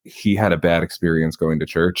like he had a bad experience going to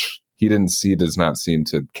church. He does not seem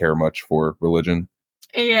to care much for religion.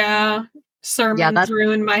 Yeah. Sermons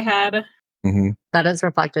ruined my head. Mm-hmm. That is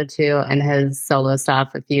reflected too in his solo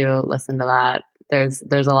stuff. If you listen to that,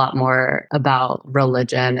 there's a lot more about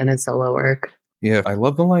religion in his solo work. Yeah, I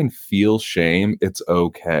love the line, "Feel shame, it's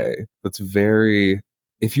okay." That's very...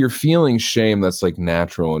 If you're feeling shame, that's like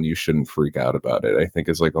natural and you shouldn't freak out about it. I think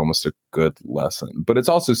is like almost a good lesson. But it's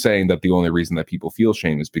also saying that the only reason that people feel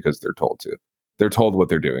shame is because they're told to. They're told what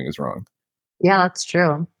they're doing is wrong. Yeah, that's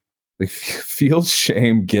true. Like, feel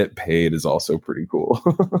shame, get paid is also pretty cool.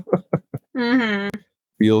 Mm-hmm.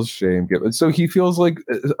 Feels shame, get... So he feels like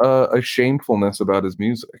a shamefulness about his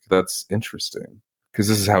music. That's interesting because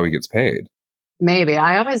this is how he gets paid. Maybe.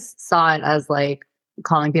 I always saw it as like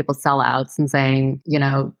calling people sellouts and saying,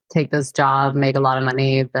 take this job, make a lot of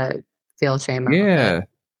money, but feel shame about it.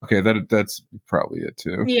 Okay, that's probably it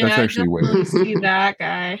too. Yeah, that's actually way see that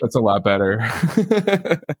guy. That's a lot better.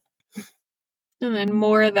 And then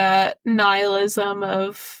more of that nihilism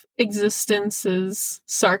of existence is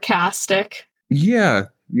sarcastic. Yeah.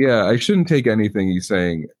 I shouldn't take anything he's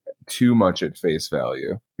saying too much at face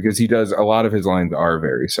value because he does. A lot of his lines are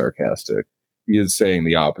very sarcastic. He is saying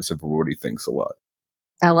the opposite of what he thinks a lot.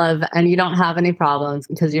 I love, and you don't have any problems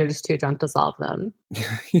because you're just too drunk to solve them.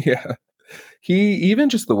 Yeah. Even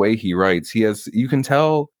just the way he writes, you can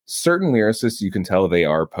tell certain lyricists, you can tell they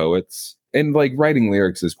are poets. And like writing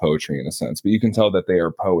lyrics is poetry in a sense, but you can tell that they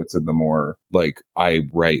are poets in the more like I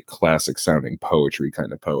write classic sounding poetry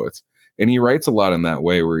kind of poets. And he writes a lot in that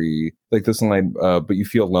way where he like this line, but you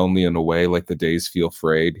feel lonely in a way like the days feel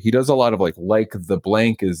frayed. He does a lot of like the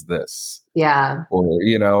blank is this. Yeah. Or,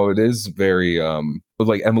 it is very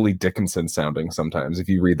like Emily Dickinson sounding sometimes if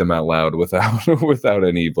you read them out loud without without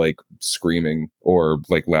any like screaming or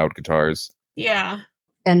like loud guitars. Yeah.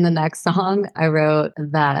 In the next song, I wrote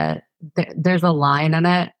that there's a line in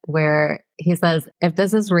it where he says, "If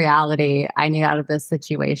this is reality, I need out of this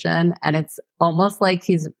situation." And it's almost like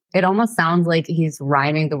it almost sounds like he's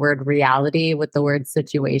rhyming the word reality with the word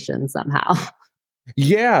situation somehow.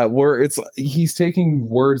 Yeah, where he's taking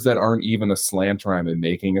words that aren't even a slant rhyme and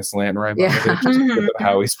making a slant rhyme out of it, just because of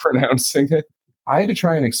how he's pronouncing it. I had to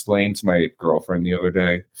try and explain to my girlfriend the other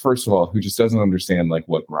day, first of all, who just doesn't understand like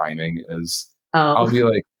what rhyming is. Oh. I'll be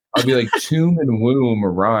like, tomb and womb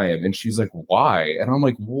rhyme. And she's like, why? And I'm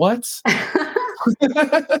like, what?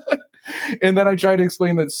 And then I try to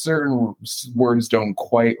explain that certain words don't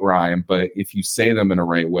quite rhyme, but if you say them in a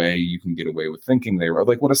right way, you can get away with thinking they rhyme.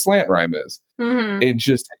 Like what a slant rhyme is. Mm-hmm. It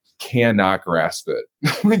just cannot grasp it.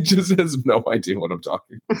 It just has no idea what I'm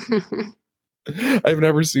talking about. I've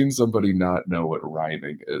never seen somebody not know what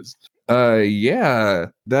rhyming is. Yeah,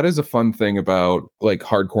 that is a fun thing about like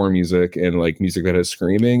hardcore music and like music that has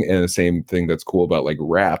screaming. And the same thing that's cool about like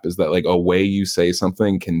rap is that like a way you say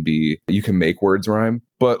something can be, you can make words rhyme.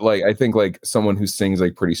 But like, I think like someone who sings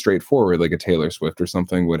like pretty straightforward, like a Taylor Swift or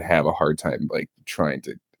something, would have a hard time like trying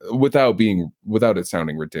to, without it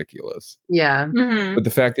sounding ridiculous. Yeah. Mm-hmm. But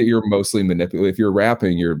the fact that you're mostly if you're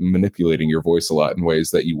rapping, you're manipulating your voice a lot in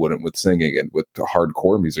ways that you wouldn't with singing. And with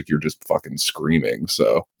hardcore music, you're just fucking screaming.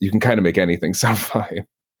 So you can kind of make anything sound fine.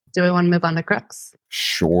 Do we want to move on to Crooks?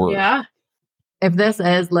 Sure. Yeah. If this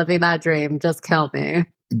is living that dream, just kill me.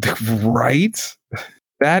 Right?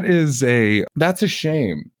 That's a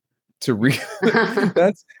shame to read.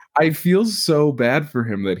 I feel so bad for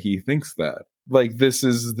him that he thinks that. Like this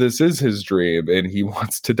is his dream and he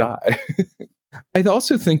wants to die. I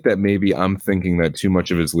also think that maybe I'm thinking that too much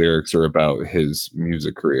of his lyrics are about his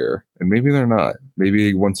music career, and maybe they're not.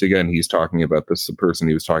 Maybe once again he's talking about the person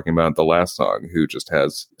he was talking about in the last song, who just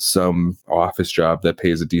has some office job that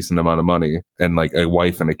pays a decent amount of money and like a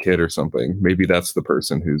wife and a kid or something. Maybe that's the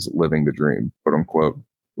person who's living the dream, quote unquote.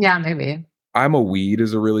 Yeah, maybe. I'm a weed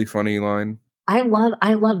is a really funny line. I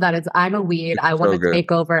love that. I'm a weed. I want to take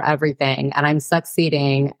over everything, and I'm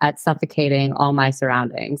succeeding at suffocating all my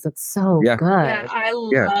surroundings. It's so good. Yeah, I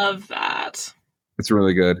love that. It's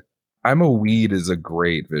really good. I'm a weed is a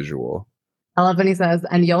great visual. I love when he says,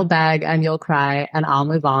 "And you'll beg, and you'll cry, and I'll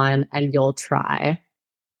move on, and you'll try."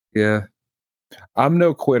 Yeah. I'm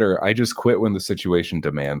no quitter. I just quit when the situation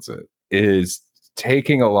demands it. It is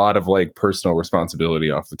taking a lot of like personal responsibility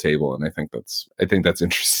off the table, and I think that's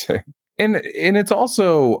interesting. And it's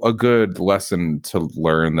also a good lesson to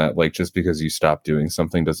learn that like just because you stop doing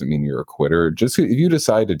something doesn't mean you're a quitter. Just if you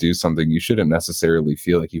decide to do something, you shouldn't necessarily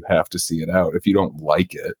feel like you have to see it out if you don't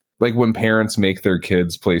like it. Like when parents make their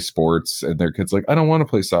kids play sports and their kids like, I don't want to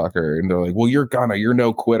play soccer. And they're like, well, you're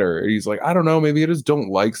no quitter. And he's like, I don't know, maybe I just don't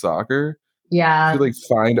like soccer. Yeah. To like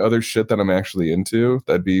find other shit that I'm actually into.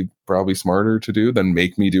 That'd be probably smarter to do than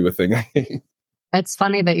make me do a thing I hate. It's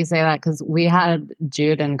funny that you say that because we had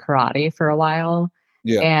Jude in karate for a while.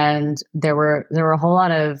 Yeah. And there were a whole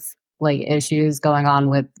lot of like issues going on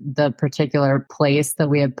with the particular place that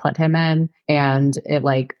we had put him in. And it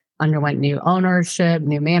like underwent new ownership,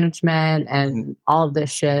 new management, and all of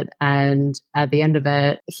this shit. And at the end of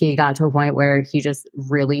it, he got to a point where he just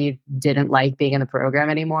really didn't like being in the program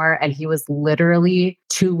anymore. And he was literally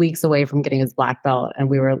 2 weeks away from getting his black belt. And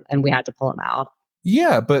we had to pull him out.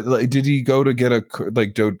 Yeah, but like, did he go to get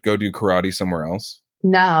go do karate somewhere else?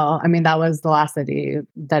 No, I mean, that was the last that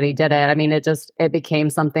he did it. I mean, it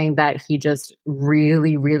became something that he just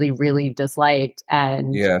really, really, really disliked.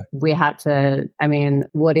 And we had to, I mean,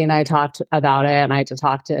 Woody and I talked about it, and I had to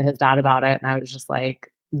talk to his dad about it. And I was just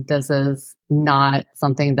like, this is not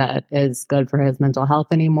something that is good for his mental health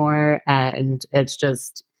anymore. And it's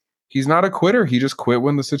just, he's not a quitter. He just quit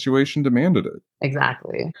when the situation demanded it.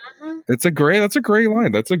 Exactly. That's a great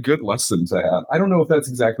line. That's a good lesson to have. I don't know if that's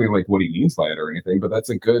exactly like what he means by it or anything, but that's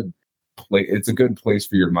a good place. It's a good place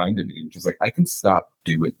for your mind to be. Just like, I can stop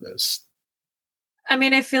doing this. I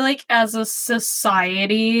mean, I feel like as a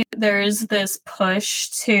society, there's this push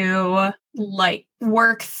to like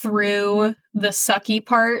work through the sucky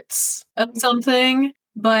parts of something,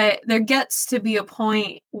 but there gets to be a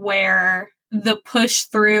point where the push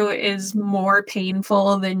through is more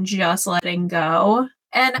painful than just letting go.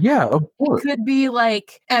 And yeah, of course. It could be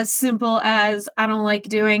like as simple as, I don't like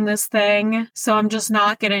doing this thing, so I'm just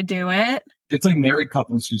not going to do it. It's like married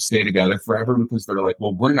couples who stay together forever because they're like,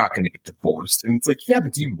 well, we're not going to get divorced. And it's like, yeah,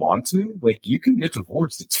 but do you want to? Like, you can get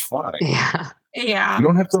divorced. It's fine. Yeah. Yeah. You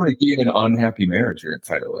don't have to like be in an unhappy marriage your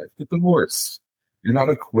entire life. Get divorced. You're not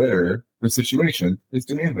a quitter. The situation is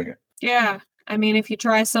demanding it. Yeah. I mean, if you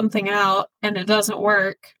try something out and it doesn't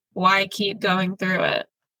work, why keep going through it?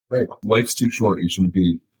 Right. Life's too short. You shouldn't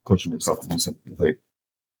be pushing yourself to do something late.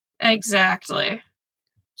 Exactly.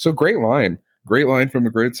 So great line. Great line from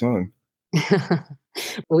a great song.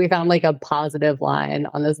 We found like a positive line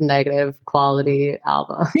on this negative quality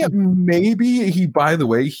album. Yeah, maybe by the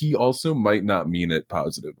way, he also might not mean it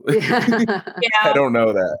positively. Yeah. I don't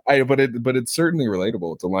know that. But it's certainly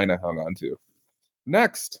relatable. It's a line I hung on to.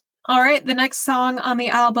 Next. All right. The next song on the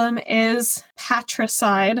album is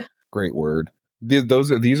Patricide. Great word.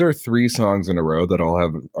 These are 3 songs in a row that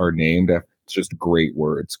all are named after just great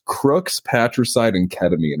words. Crooks, patricide, and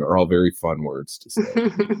ketamine are all very fun words to say.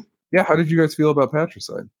 Yeah, how did you guys feel about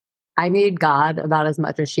Patricide? I need God about as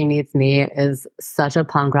much as she needs me is such a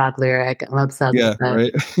punk rock lyric. I'm obsessed with it.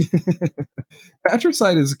 Right.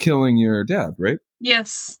 Patricide is killing your dad, right?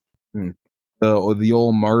 Yes. The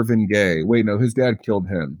old Marvin Gaye. Wait, no, his dad killed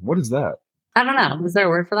him. What is that? I don't know. Is there a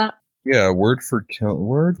word for that? Yeah, word for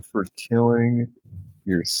killing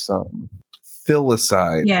your son.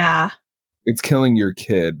 Filicide. Yeah. It's killing your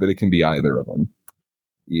kid, but it can be either of them.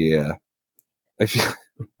 Yeah. I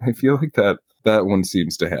feel like that one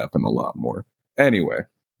seems to happen a lot more. Anyway,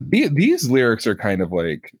 these lyrics are kind of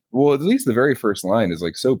like, well, at least the very first line is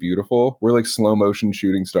like so beautiful. We're like slow motion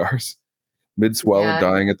shooting stars, mid swell and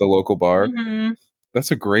dying at the local bar. Mm-hmm.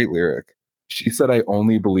 That's a great lyric. She said, "I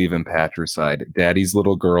only believe in patricide. Daddy's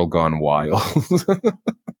little girl gone wild."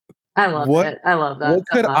 I love it. I love that.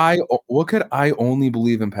 What could I only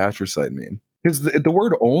believe in patricide mean? Because the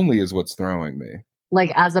word "only" is what's throwing me.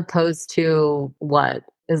 Like, as opposed to what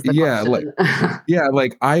is the question?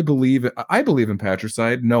 Like I believe in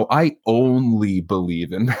patricide. No, I only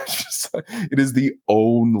believe in patricide. It is the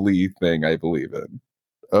only thing I believe in.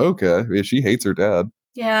 Okay, yeah, she hates her dad.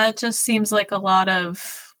 Yeah, it just seems like a lot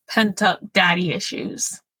of pent up daddy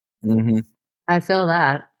issues. Mm-hmm. I feel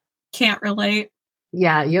that. Can't relate.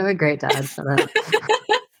 Yeah, you have a great dad for that.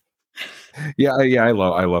 Yeah, I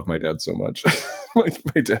love my dad so much.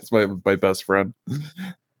 my dad's my best friend.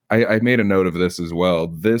 I made a note of this as well.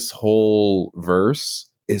 This whole verse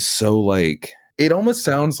is so like, it almost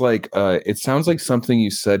sounds like something you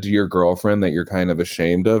said to your girlfriend that you're kind of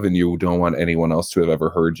ashamed of and you don't want anyone else to have ever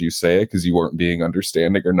heard you say it because you weren't being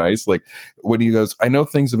understanding or nice. Like when he goes, "I know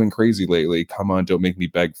things have been crazy lately. Come on, don't make me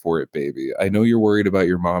beg for it, baby. I know you're worried about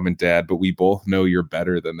your mom and dad, but we both know you're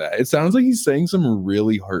better than that." It sounds like he's saying some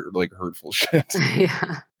really hurtful shit.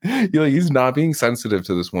 Yeah. He's not being sensitive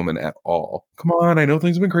to this woman at all. Come on, I know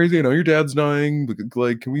things have been crazy. I know your dad's dying. But,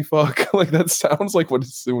 like, can we fuck? Like that sounds like what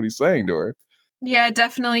he's saying to her. Yeah,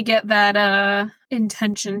 definitely get that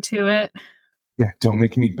intention to it. Yeah, don't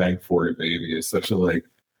make me beg for it, baby. It's such a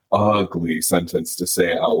ugly sentence to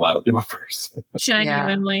say out loud to a person.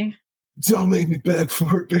 Genuinely. Yeah. Don't make me beg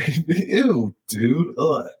for it, baby. Ew, dude.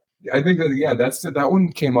 Ugh. I think that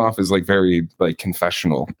one came off as very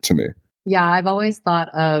confessional to me. Yeah, I've always thought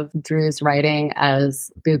of Drew's writing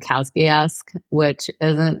as Bukowski-esque, which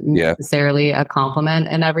isn't necessarily a compliment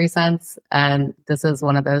in every sense. And this is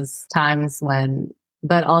one of those times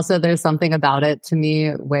but also there's something about it to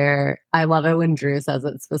me where I love it when Drew says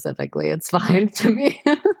it specifically. It's fine to me.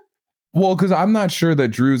 Well, because I'm not sure that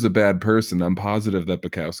Drew's a bad person. I'm positive that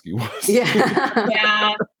Bukowski was.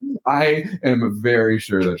 Yeah. I am very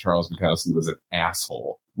sure that Charles Bukowski was an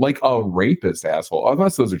asshole. Like a rapist asshole.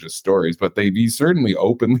 Unless those are just stories, but he certainly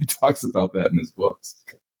openly talks about that in his books.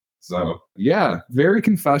 So, yeah, very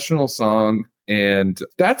confessional song. And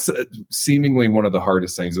that's seemingly one of the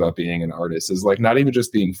hardest things about being an artist is not even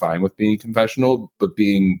just being fine with being confessional, but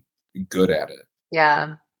being good at it.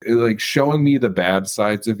 Yeah. Showing me the bad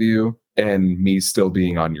sides of you and me still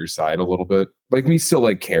being on your side a little bit. Like me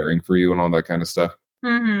still caring for you and all that kind of stuff.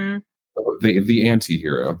 Mm-hmm. The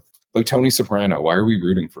anti-hero. Like Tony Soprano, why are we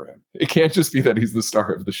rooting for him? It can't just be that he's the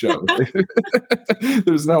star of the show.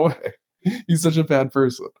 There's no way. He's such a bad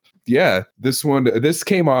person. Yeah, this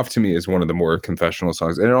came off to me as one of the more confessional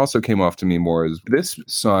songs. And it also came off to me more as this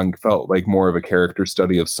song felt like more of a character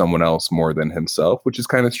study of someone else more than himself, which is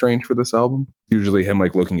kind of strange for this album. Usually him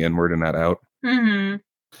looking inward and not out. Mm-hmm.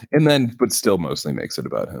 And then, but still mostly makes it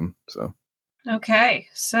about him. So. Okay,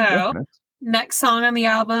 so next song on the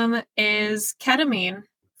album is Ketamine.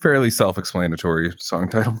 Fairly self-explanatory song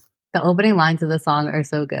title. The opening lines of the song are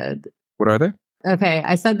so good. What are they? Okay,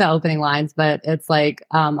 I said the opening lines, but it's a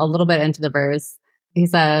little bit into the verse. She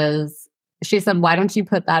said, "Why don't you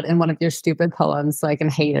put that in one of your stupid poems so I can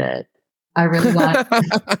hate it? I really want..."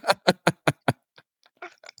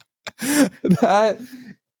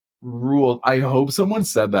 ruled. I hope someone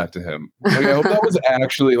said that to him. Like, I hope that was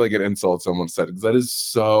actually like an insult someone said, because that is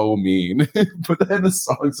so mean. Put that in the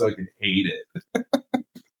song so I can hate it.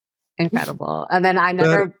 Incredible. And then I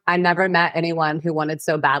never met anyone who wanted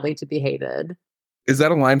so badly to be hated. Is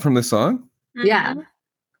that a line from the song? Yeah.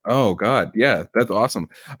 Oh God, yeah, that's awesome.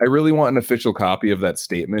 I really want an official copy of that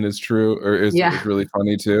statement is true, or is really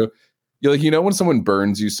funny too. You're like, when someone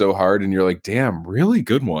burns you so hard and you're like, damn, really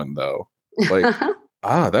good one though. Like,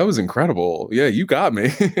 that was incredible. Yeah, you got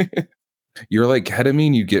me. You're like,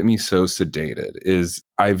 ketamine, you get me so sedated.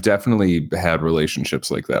 I've definitely had relationships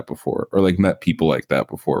like that before, or like met people like that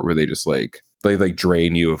before, where they just they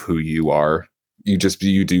drain you of who you are. You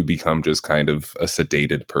do become just kind of a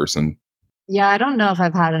sedated person. Yeah, I don't know if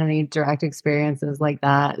I've had any direct experiences like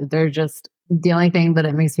that. They're just the only thing that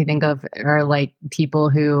it makes me think of are like people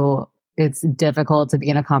who it's difficult to be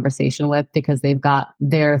in a conversation with because they've got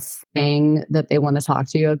their thing that they want to talk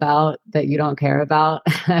to you about that you don't care about.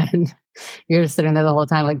 And you're just sitting there the whole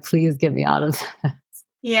time like, please get me out of this.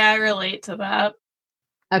 Yeah, I relate to that.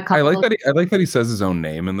 I like that he says his own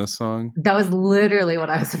name in this song. That was literally what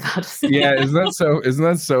I was about to say. Yeah, isn't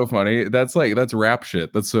that so funny? That's rap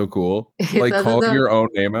shit. That's so cool. Like calling your own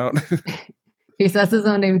name out. He says his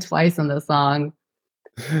own name twice in this song.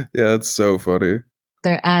 Yeah, it's so funny.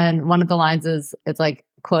 And one of the lines is, it's like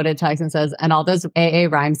quoted text and says, and all those AA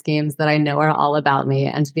rhyme schemes that I know are all about me.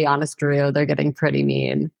 And to be honest, Drew, they're getting pretty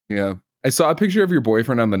mean. Yeah. I saw a picture of your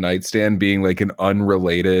boyfriend on the nightstand being like an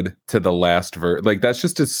unrelated to the last verse. Like that's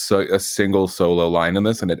just a single solo line in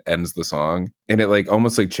this, and it ends the song. And it like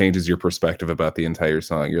almost like changes your perspective about the entire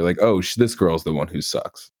song. You're like, oh, this girl's the one who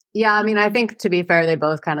sucks. Yeah, I mean, I think to be fair, they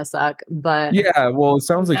both kind of suck. But yeah, well, it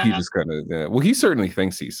sounds like he just kind of. Well, he certainly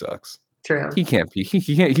thinks he sucks. True. He can't be.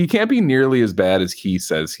 He can't be nearly as bad as he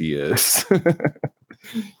says he is.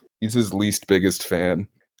 He's his least biggest fan.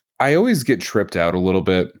 I always get tripped out a little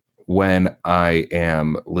bit when I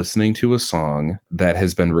am listening to a song that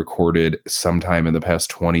has been recorded sometime in the past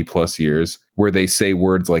 20 plus years, where they say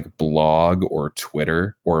words like blog or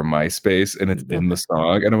Twitter or MySpace, and it's in the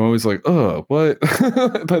song. And I'm always like, oh, what?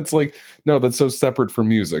 That's like, no, that's so separate from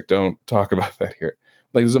music. Don't talk about that here.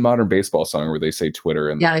 Like there's a Modern Baseball song where they say Twitter.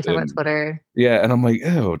 And yeah, they talk about Twitter. Yeah, and I'm like,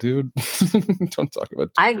 ew, dude. Don't talk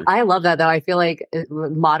about Twitter. I love that, though. I feel like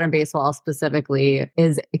Modern Baseball specifically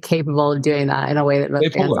is capable of doing that in a way that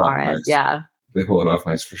most fans aren't. Nice. Yeah. They pull it off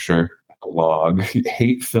nice for sure. Blog.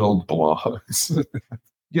 Hate-filled blogs.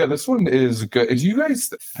 Yeah, this one is good. Do you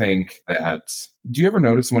guys think that... Do you ever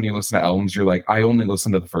notice when you listen to albums, you're like, I only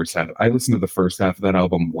listen to the first half. I listen to the first half of that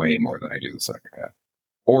album way more than I do the second half.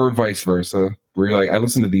 Or vice versa, where you're like, I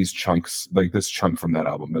listen to these chunks, like this chunk from that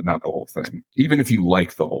album, but not the whole thing, even if you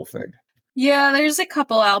like the whole thing. Yeah, there's a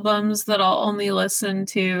couple albums that I'll only listen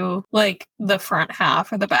to, like the front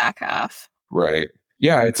half or the back half. Right.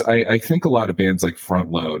 Yeah, I think a lot of bands like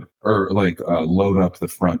front load or like load up the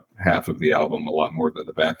front half of the album a lot more than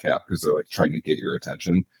the back half because they're like trying to get your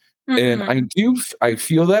attention. Mm-hmm. And I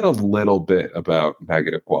feel that a little bit about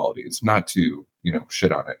Negative Qualities, not to,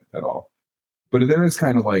 shit on it at all. But there is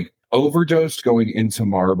kind of like Overdosed going into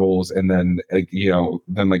Marbles, and then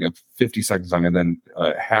then like a 50-second song, and then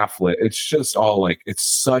Half Lit. It's just all like it's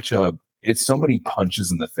so many punches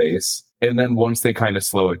in the face. And then once they kind of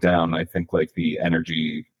slow it down, I think like the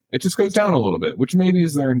energy it just goes down a little bit, which maybe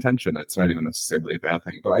is their intention. It's not even necessarily a bad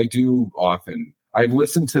thing. But I've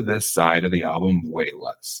listened to this side of the album way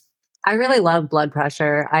less. I really love Blood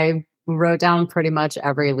Pressure. I wrote down pretty much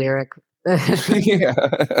every lyric. Yeah.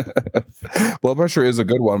 Blood Pressure is a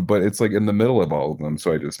good one, but it's like in the middle of all of them,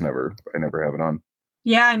 so I never have it on.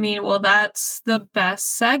 Yeah, I mean, well, that's the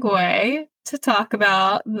best segue to talk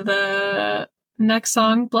about the next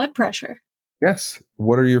song, Blood Pressure. Yes.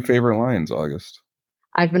 What are your favorite lines, August?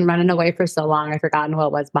 I've been running away for so long, I've forgotten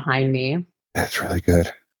what was behind me. That's really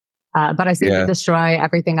good. But I seem to destroy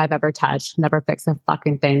everything I've ever touched. Never fix a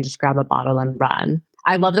fucking thing. Just grab a bottle and run.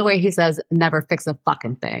 I love the way he says, never fix a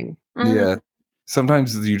fucking thing. Mm-hmm. Yeah.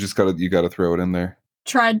 Sometimes you just gotta throw it in there.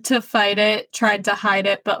 Tried to fight it, tried to hide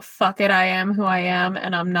it, but fuck it, I am who I am,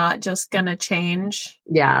 and I'm not just gonna change.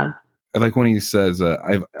 Yeah. I like when he says,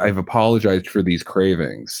 I've apologized for these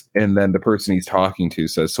cravings. And then the person he's talking to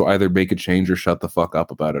says, so either make a change or shut the fuck up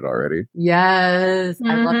about it already. Yes. Mm-hmm.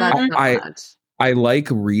 I love that so much. I like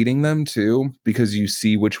reading them too, because you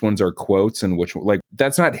see which ones are quotes and which like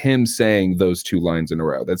that's not him saying those two lines in a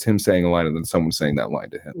row. That's him saying a line and then someone saying that line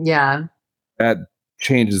to him. Yeah. That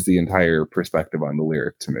changes the entire perspective on the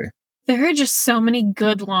lyric to me. There are just so many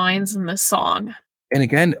good lines in this song. And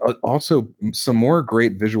again, also some more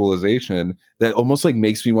great visualization that almost like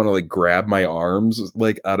makes me want to like grab my arms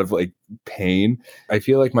like out of like pain. I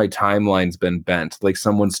feel like my timeline's been bent, like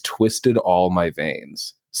someone's twisted all my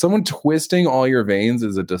veins. Someone twisting all your veins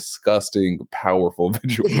is a disgusting, powerful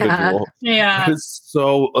visual. Yeah. It's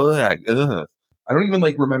so ugh. I don't even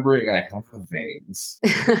like remembering I have veins.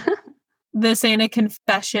 This ain't a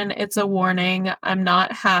confession, it's a warning. I'm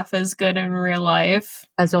not half as good in real life.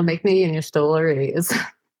 As will make me in your stories.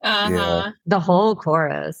 Uh-huh. The whole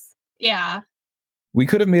chorus. Yeah. We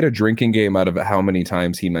could have made a drinking game out of how many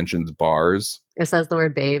times he mentions bars. It says the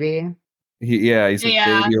word baby. He says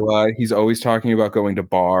baby a lot. He's always talking about going to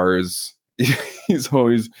bars. He's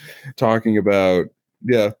always talking about,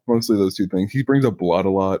 mostly those two things. He brings up blood a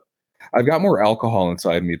lot. I've got more alcohol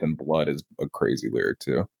inside me than blood is a crazy lyric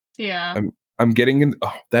too. Yeah. I'm getting in.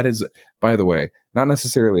 Oh, that is, by the way, not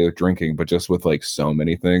necessarily with drinking, but just with like so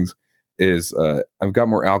many things. Is I've got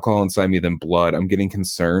more alcohol inside me than blood. I'm getting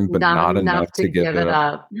concerned, but not enough to give it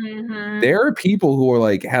up. Mm-hmm. There are people who are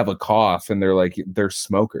like have a cough and they're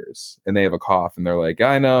smokers and they have a cough and they're like,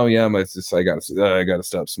 I know, yeah, I gotta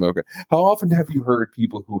stop smoking. How often have you heard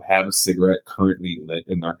people who have a cigarette currently lit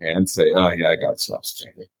in their hand say, oh yeah, I gotta stop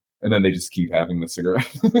smoking, and then they just keep having the cigarette.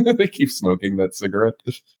 They keep smoking that cigarette.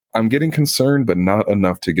 I'm getting concerned, but not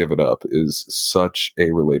enough to give it up is such a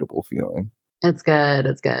relatable feeling. It's good.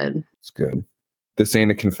 It's good. It's good. This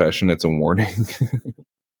ain't a confession. It's a warning.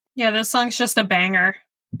 Yeah, this song's just a banger.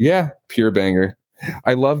 Yeah, pure banger.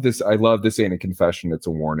 I love this. I love this ain't a confession. It's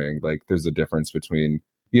a warning. Like there's a difference between,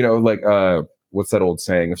 like, what's that old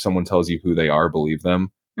saying? If someone tells you who they are, believe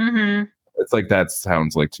them. Mm-hmm. It's like, that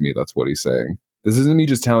sounds like to me, that's what he's saying. This isn't me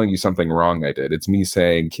just telling you something wrong I did. It's me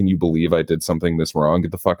saying, can you believe I did something this wrong?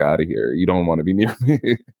 Get the fuck out of here. You don't want to be near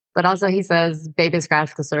me. But also he says, baby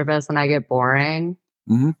scratch the surface and I get boring.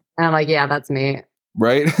 Mm-hmm. And I'm like, yeah, that's me.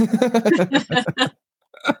 Right?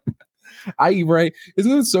 Right.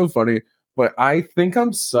 Isn't it so funny? But I think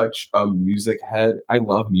I'm such a music head. I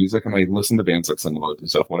love music and I listen to bands like Sunload and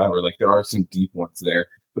stuff, whatever. Like there are some deep ones there.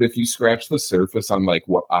 But if you scratch the surface on like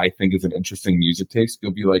what I think is an interesting music taste,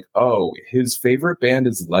 you'll be like, oh, his favorite band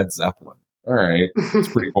is Led Zeppelin. All right. It's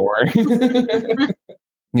pretty boring.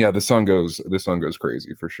 Yeah, this song goes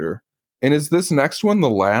crazy for sure. And is this next one the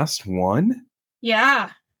last one?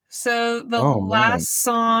 Yeah. So the last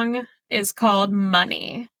song is called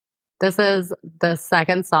Money. This is the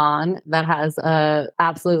second song that has a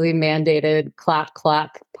absolutely mandated clap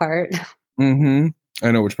clap part. Mm-hmm.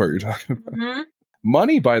 I know which part you're talking about. Mm-hmm.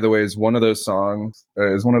 Money, by the way, is one of those songs,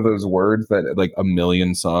 is one of those words that like a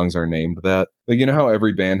million songs are named that. Like, you know how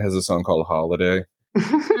every band has a song called Holiday?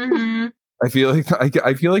 Mm-hmm. I feel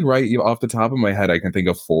like right off the top of my head, I can think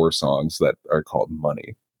of 4 songs that are called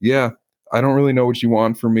Money. Yeah, I don't really know what you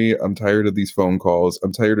want from me. I'm tired of these phone calls.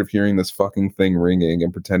 I'm tired of hearing this fucking thing ringing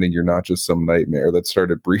and pretending you're not just some nightmare that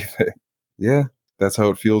started breathing. Yeah, that's how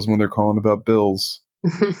it feels when they're calling about bills.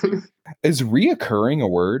 Is reoccurring a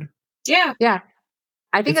word? Yeah. Yeah.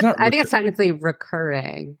 I think it's technically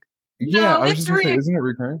recurring. Yeah, No, I was just gonna say, isn't it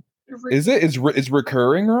recurring? Is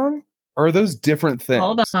recurring wrong? Or are those different things?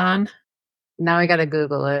 Hold on. Now I gotta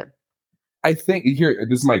Google it. I think here,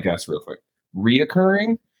 this is my guess real quick.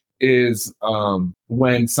 Reoccurring is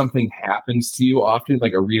when something happens to you. Often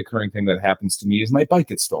like a reoccurring thing that happens to me is my bike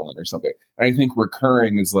gets stolen or something. And I think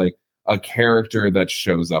recurring is like a character that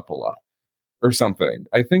shows up a lot or something.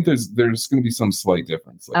 I think there's going to be some slight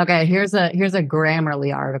difference. Like, okay, here's a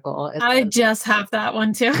Grammarly article. I just have that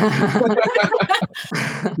one too.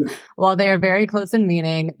 While they are very close in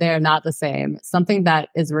meaning, they are not the same. Something that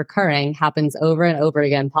is recurring happens over and over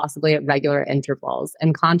again, possibly at regular intervals.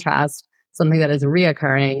 In contrast, something that is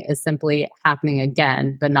reoccurring is simply happening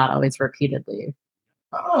again, but not always repeatedly.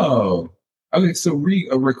 Oh, okay. So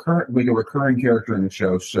a recurring character in the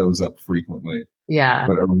show shows up frequently. Yeah.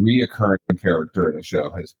 But a reoccurring character in the show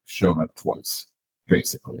has shown up twice,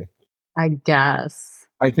 basically. I guess.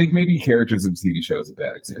 I think maybe characters in TV shows is a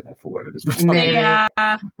bad example for what it is. Yeah.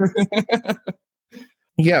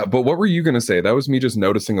 Yeah, but what were you going to say? That was me just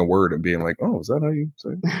noticing a word and being like, oh, is that how you say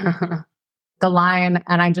it? The line,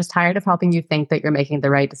 and I'm just tired of helping you think that you're making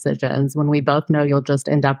the right decisions when we both know you'll just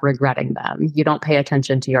end up regretting them. You don't pay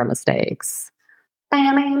attention to your mistakes.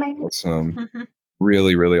 Awesome.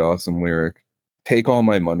 Really, really awesome lyric. Take all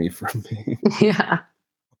my money from me. Yeah.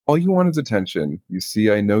 All you want is attention. You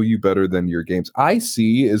see, I know you better than your games. You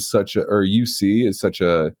see is such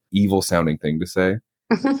a evil sounding thing to say.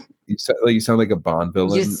 You sound like a Bond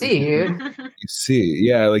villain. You see. You see.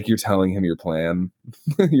 Yeah, like you're telling him your plan.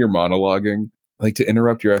 You're monologuing. Like to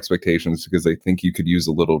interrupt your expectations because they think you could use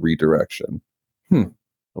a little redirection.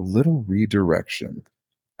 A little redirection.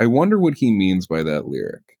 I wonder what he means by that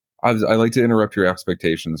lyric. I like to interrupt your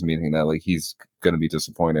expectations, meaning that like he's going to be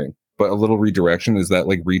disappointing. But a little redirection, is that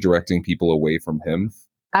like redirecting people away from him?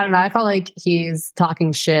 I don't know. I felt like he's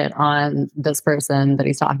talking shit on this person that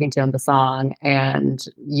he's talking to in the song, and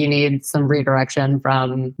you need some redirection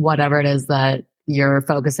from whatever it is that you're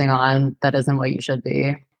focusing on that isn't what you should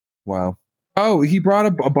be. Wow. Oh, he brought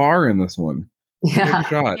a bar in this one. Yeah. Take a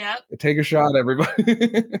shot. Yep. Take a shot,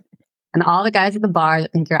 everybody. And all the guys at the bar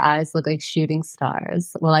that think your eyes look like shooting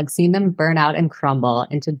stars. Well, I've seen them burn out and crumble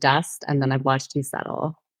into dust, and then I've watched you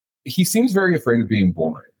settle. He seems very afraid of being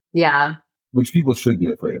boring, Yeah. which people should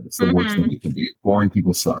be afraid of. It's the worst thing you can be. Boring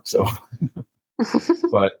people suck. So,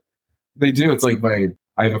 but they do. It's like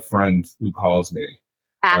I have a friend who calls me.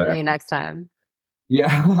 At me next time.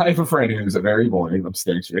 Yeah, I have a friend who's a very boring. I'm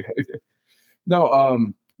staying straight. No,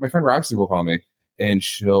 my friend Roxy will call me and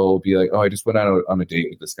she'll be like, "Oh, I just went out on a date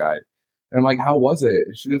with this guy." And I'm like, "How was it?"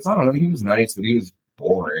 She goes, "I don't know. He was nice, but he was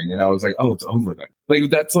boring." And I was like, "Oh, it's over then." Like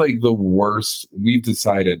that's like the worst. We've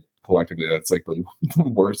decided collectively that's like the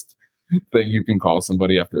worst thing you can call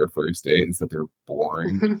somebody after a first date is that they're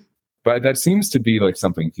boring. But that seems to be like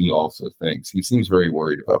something he also thinks. He seems very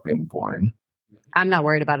worried about being boring. I'm not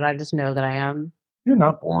worried about it. I just know that I am. You're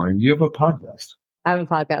not boring. You have a podcast. I have a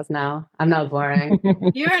podcast now. I'm not boring.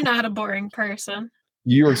 You are not a boring person.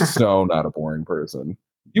 You're so not a boring person.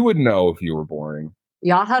 You would know if you were boring.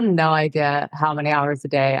 Y'all have no idea how many hours a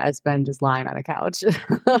day I spend just lying on a couch.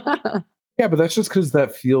 Yeah, but that's just because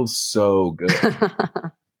that feels so good.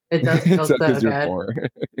 It does feel so Because you're good. boring.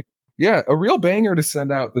 Yeah, a real banger to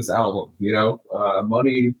send out this album. You know,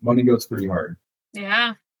 money goes pretty hard.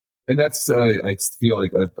 Yeah. And that's, I feel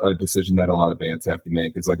like a decision that a lot of bands have to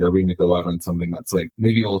make. It's like, are we going to go out on something that's like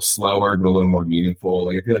maybe a little slower, but a little more meaningful?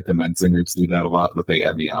 Like, I feel like the Men Singers do that a lot, but they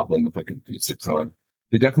have the album with like acoustic song.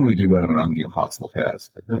 They definitely do that on the Impossible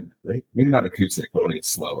Cast, I think, right? Maybe not acoustic, but only a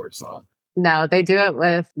slower song. No, they do it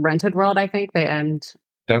with Rented World, I think. They end.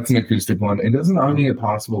 That's an acoustic one. It doesn't on the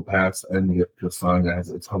Impossible Pass and the song that has,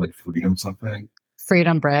 it's called like Freedom something.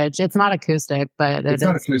 Freedom Bridge. It's not acoustic, but It's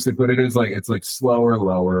not acoustic, but it is like, it's like slower,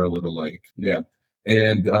 lower, a little like, yeah.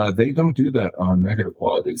 And they don't do that on Negative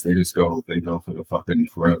Qualities. They go for the fucking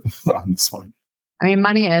throat on this one. I mean,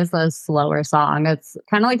 Money is a slower song. It's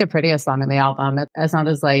kind of like the prettiest song in the album. It's not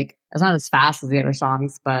as fast as the other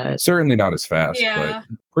songs, but Certainly not as fast, Yeah.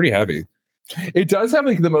 but pretty heavy. It does have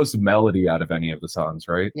like the most melody out of any of the songs,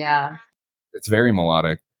 right? yeah. It's very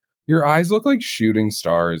melodic. Your eyes look like shooting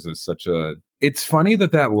stars is such a... It's funny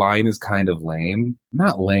that line is kind of lame.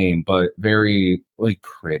 Not lame, but very like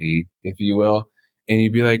pretty, if you will. And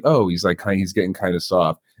you'd be like, oh, he's getting kind of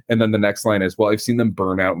soft. And then the next line is, well, I've seen them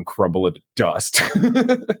burn out and crumble into dust.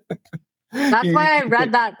 That's why I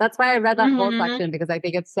read that. That's why I read that whole Mhm. section, because I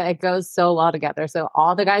think it goes so well together. So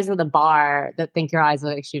all the guys at the bar that think your eyes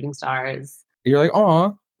look like shooting stars. You're like,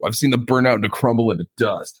 oh, I've seen them burn out and crumble into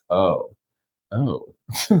dust. Oh,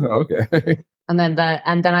 okay. And then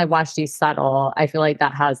I watched you settle. I feel like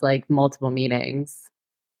that has like multiple meanings.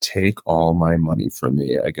 Take all my money from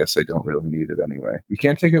me. I guess I don't really need it anyway. You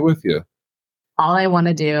can't take it with you. All I want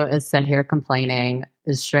to do is sit here complaining,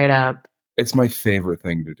 is straight up. It's my favorite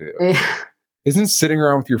thing to do. Is Isn't sitting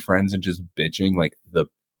around with your friends and just bitching like the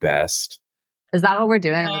best? that what we're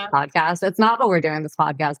doing on this podcast? It's not what we're doing on this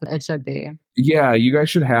podcast, but it should be. Yeah, you guys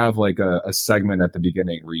should have like a segment at the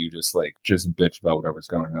beginning where you just bitch about whatever's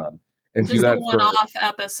going on. And Just do a that one-off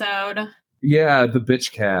episode. Yeah, the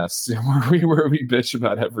bitch cast where we bitch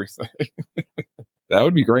about everything. That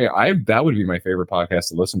would be great. That would be my favorite podcast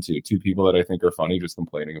to listen to. Two people that I think are funny just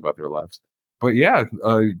complaining about their lives. But yeah,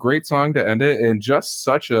 a great song to end it, and just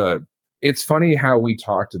it's funny how we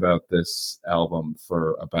talked about this album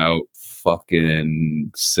for about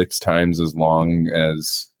fucking 6 times as long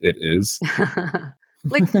as it is.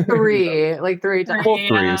 like three times. Well,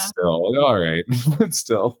 Yeah. 3 still. All right. But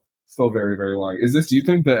still very, very long. Do you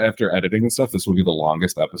think that after editing and stuff, this will be the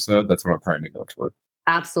longest episode? That's what I'm trying to go toward.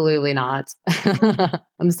 Absolutely not.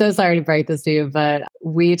 I'm so sorry to break this to you, but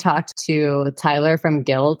we talked to Tyler from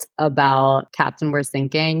Guilt about Captain We're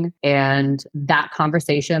Sinking, and that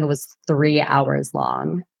conversation was 3 hours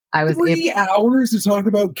long. I was 3 hours to talk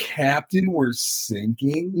about Captain We're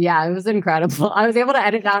Sinking? Yeah, it was incredible. I was able to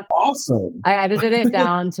edit down. Awesome. I edited it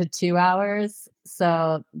down to 2 hours.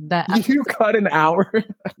 So You cut an hour?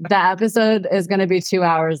 the episode is going to be 2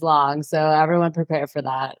 hours long. So everyone prepare for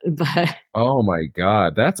that. But Oh my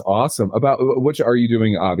God, that's awesome. About which are you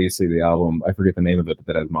doing? Obviously, the album, I forget the name of it,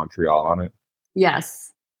 that has Montreal on it.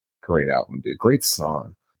 yes. Great album, dude. Great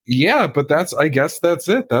song. Yeah, but I guess that's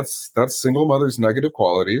it. That's Single Mother's Negative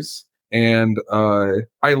Qualities. And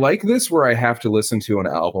I like this where I have to listen to an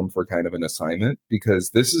album for kind of an assignment,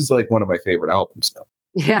 because this is like one of my favorite albums now.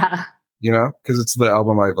 Yeah. You know, because it's the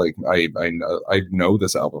album I know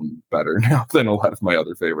this album better now than a lot of my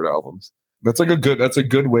other favorite albums. That's a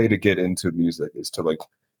good way to get into music, is to like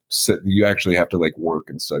sit. You actually have to like work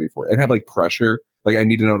and study for it and have like pressure. Like, I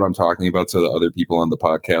need to know what I'm talking about so the other people on the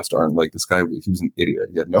podcast aren't like, this guy, he was an idiot.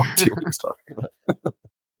 He had no idea what he was talking about.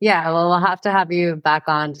 Yeah, well, we'll have to have you back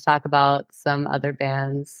on to talk about some other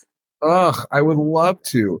bands. Ugh, I would love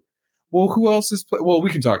to. Well, who else is well, we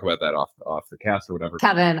can talk about that off the cast or whatever.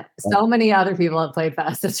 Kevin, so many other people have played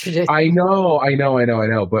Fest. It's ridiculous. I know.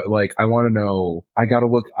 But like, I want to know. I gotta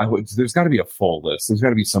look. There's got to be a full list. There's got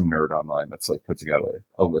to be some nerd online that's like put together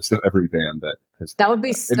a list of every band that has. That would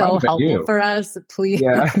be so helpful for us. Please.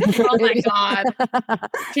 Yeah. Oh my God.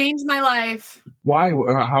 Changed my life. Why?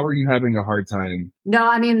 How are you having a hard time? No,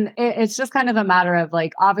 I mean, it's just kind of a matter of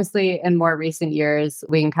like, obviously in more recent years,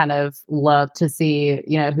 we can kind of look to see,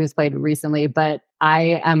 you know, who's played recently, but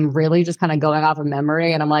I am really just kind of going off of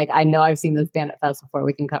memory. And I'm like, I know I've seen this band at Fest before,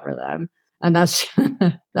 we can cover them. And that's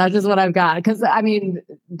just what I've got. Cause I mean,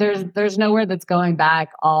 there's nowhere that's going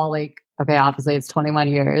back all like, okay, obviously it's 21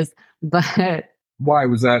 years, but. Why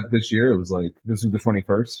was that this year? It was like, this is the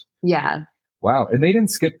 21st? Yeah. Wow. And they did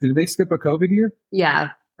they skip a COVID year?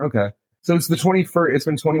 Yeah. Okay. So it's the 21st, it's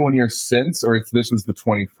been 21 years since, or this was the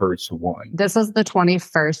 21st one? This was the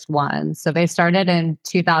 21st one. So they started in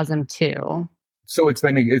 2002. So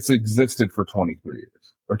it's existed for 23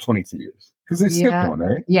 years or 22 years. Because they skipped one,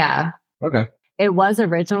 right? Yeah. Okay. It was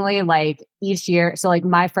originally like each year. So like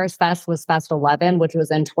my first Fest was Fest 11, which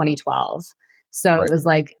was in 2012. So right. It was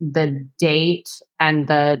like the date and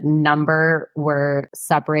the number were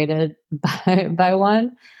separated by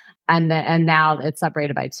one. And now it's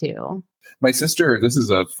separated by two. My sister, this is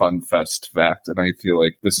a fun Fest fact, and I feel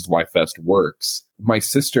like this is why Fest works. My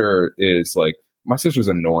sister's a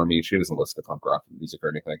normie. She doesn't listen to punk rock music or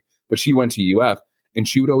anything, but she went to UF, and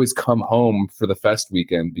she would always come home for the Fest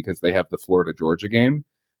weekend because they have the Florida-Georgia game.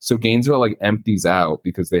 So Gainesville like empties out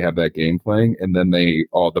because they have that game playing, and then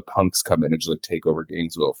all the punks come in and just like take over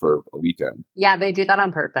Gainesville for a weekend. Yeah, they do that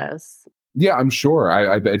on purpose. Yeah, I'm sure.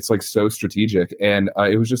 I bet it's like so strategic. And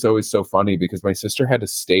it was just always so funny because my sister had to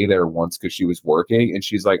stay there once because she was working. And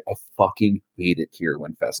she's like, I fucking hate it here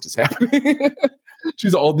when Fest is happening.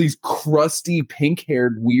 She's all these crusty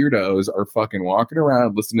pink-haired weirdos are fucking walking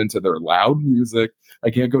around listening to their loud music.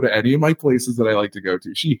 I can't go to any of my places that I like to go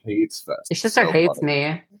to. She hates Fest. Your sister hates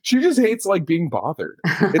me. She just hates like being bothered.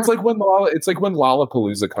 It's like when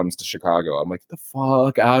Lollapalooza comes to Chicago. I'm like, the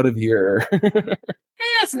fuck out of here.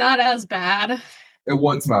 It's not as bad.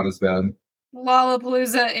 It's not as bad.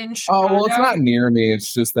 Lollapalooza in Chicago. Oh, well, it's not near me.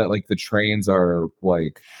 It's just that like the trains are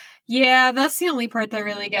like. Yeah, that's the only part that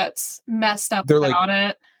really gets messed up about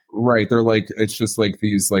it. Right. They're like, it's just like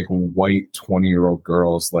these like white 20-year-old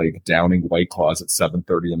girls like downing White Claws at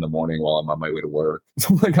 7:30 in the morning while I'm on my way to work.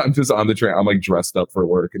 So like I'm just on the train. I'm like dressed up for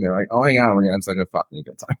work, and they're like, oh yeah, we're having such a fucking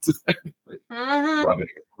good time today.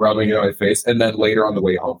 Rubbing it on my face. And then later on the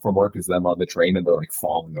way home from work is them on the train, and they're like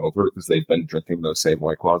falling over because they've been drinking those same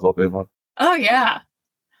White Claws all day long. Oh yeah.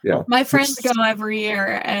 Yeah. My friends go every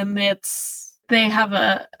year, and they have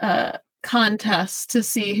a contest to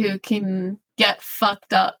see who can get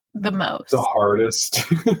fucked up the most. The hardest.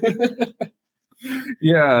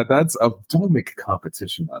 Yeah, don't make a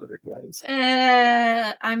competition out of it, guys.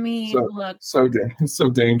 I mean, look. So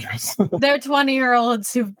dangerous. They're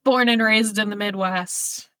 20-year-olds who've born and raised in the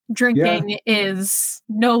Midwest. Drinking is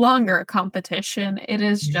no longer a competition. It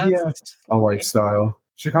is just a lifestyle.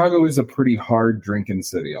 Chicago is a pretty hard drinking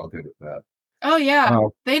city. I'll give it that. Oh, yeah.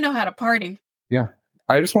 They know how to party. Yeah.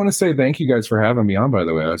 I just want to say thank you guys for having me on, by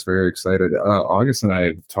the way. I was very excited. August and I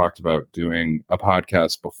have talked about doing a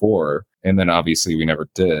podcast before, and then obviously we never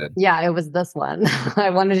did. Yeah, it was this one. I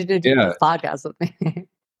wanted you to do this podcast with me.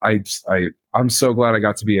 I'm so glad I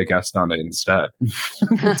got to be a guest on it instead,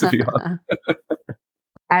 to be honest. All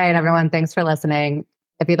right, everyone. Thanks for listening.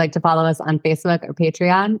 If you'd like to follow us on Facebook or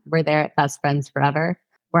Patreon, we're there at Best Friends Forever.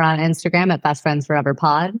 We're on Instagram at Best Friends Forever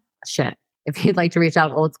Pod. Shit. If you'd like to reach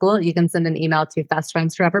out old school, you can send an email to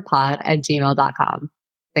bestfriendsforeverpod@gmail.com.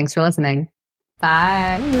 Thanks for listening.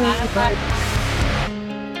 Bye. Bye.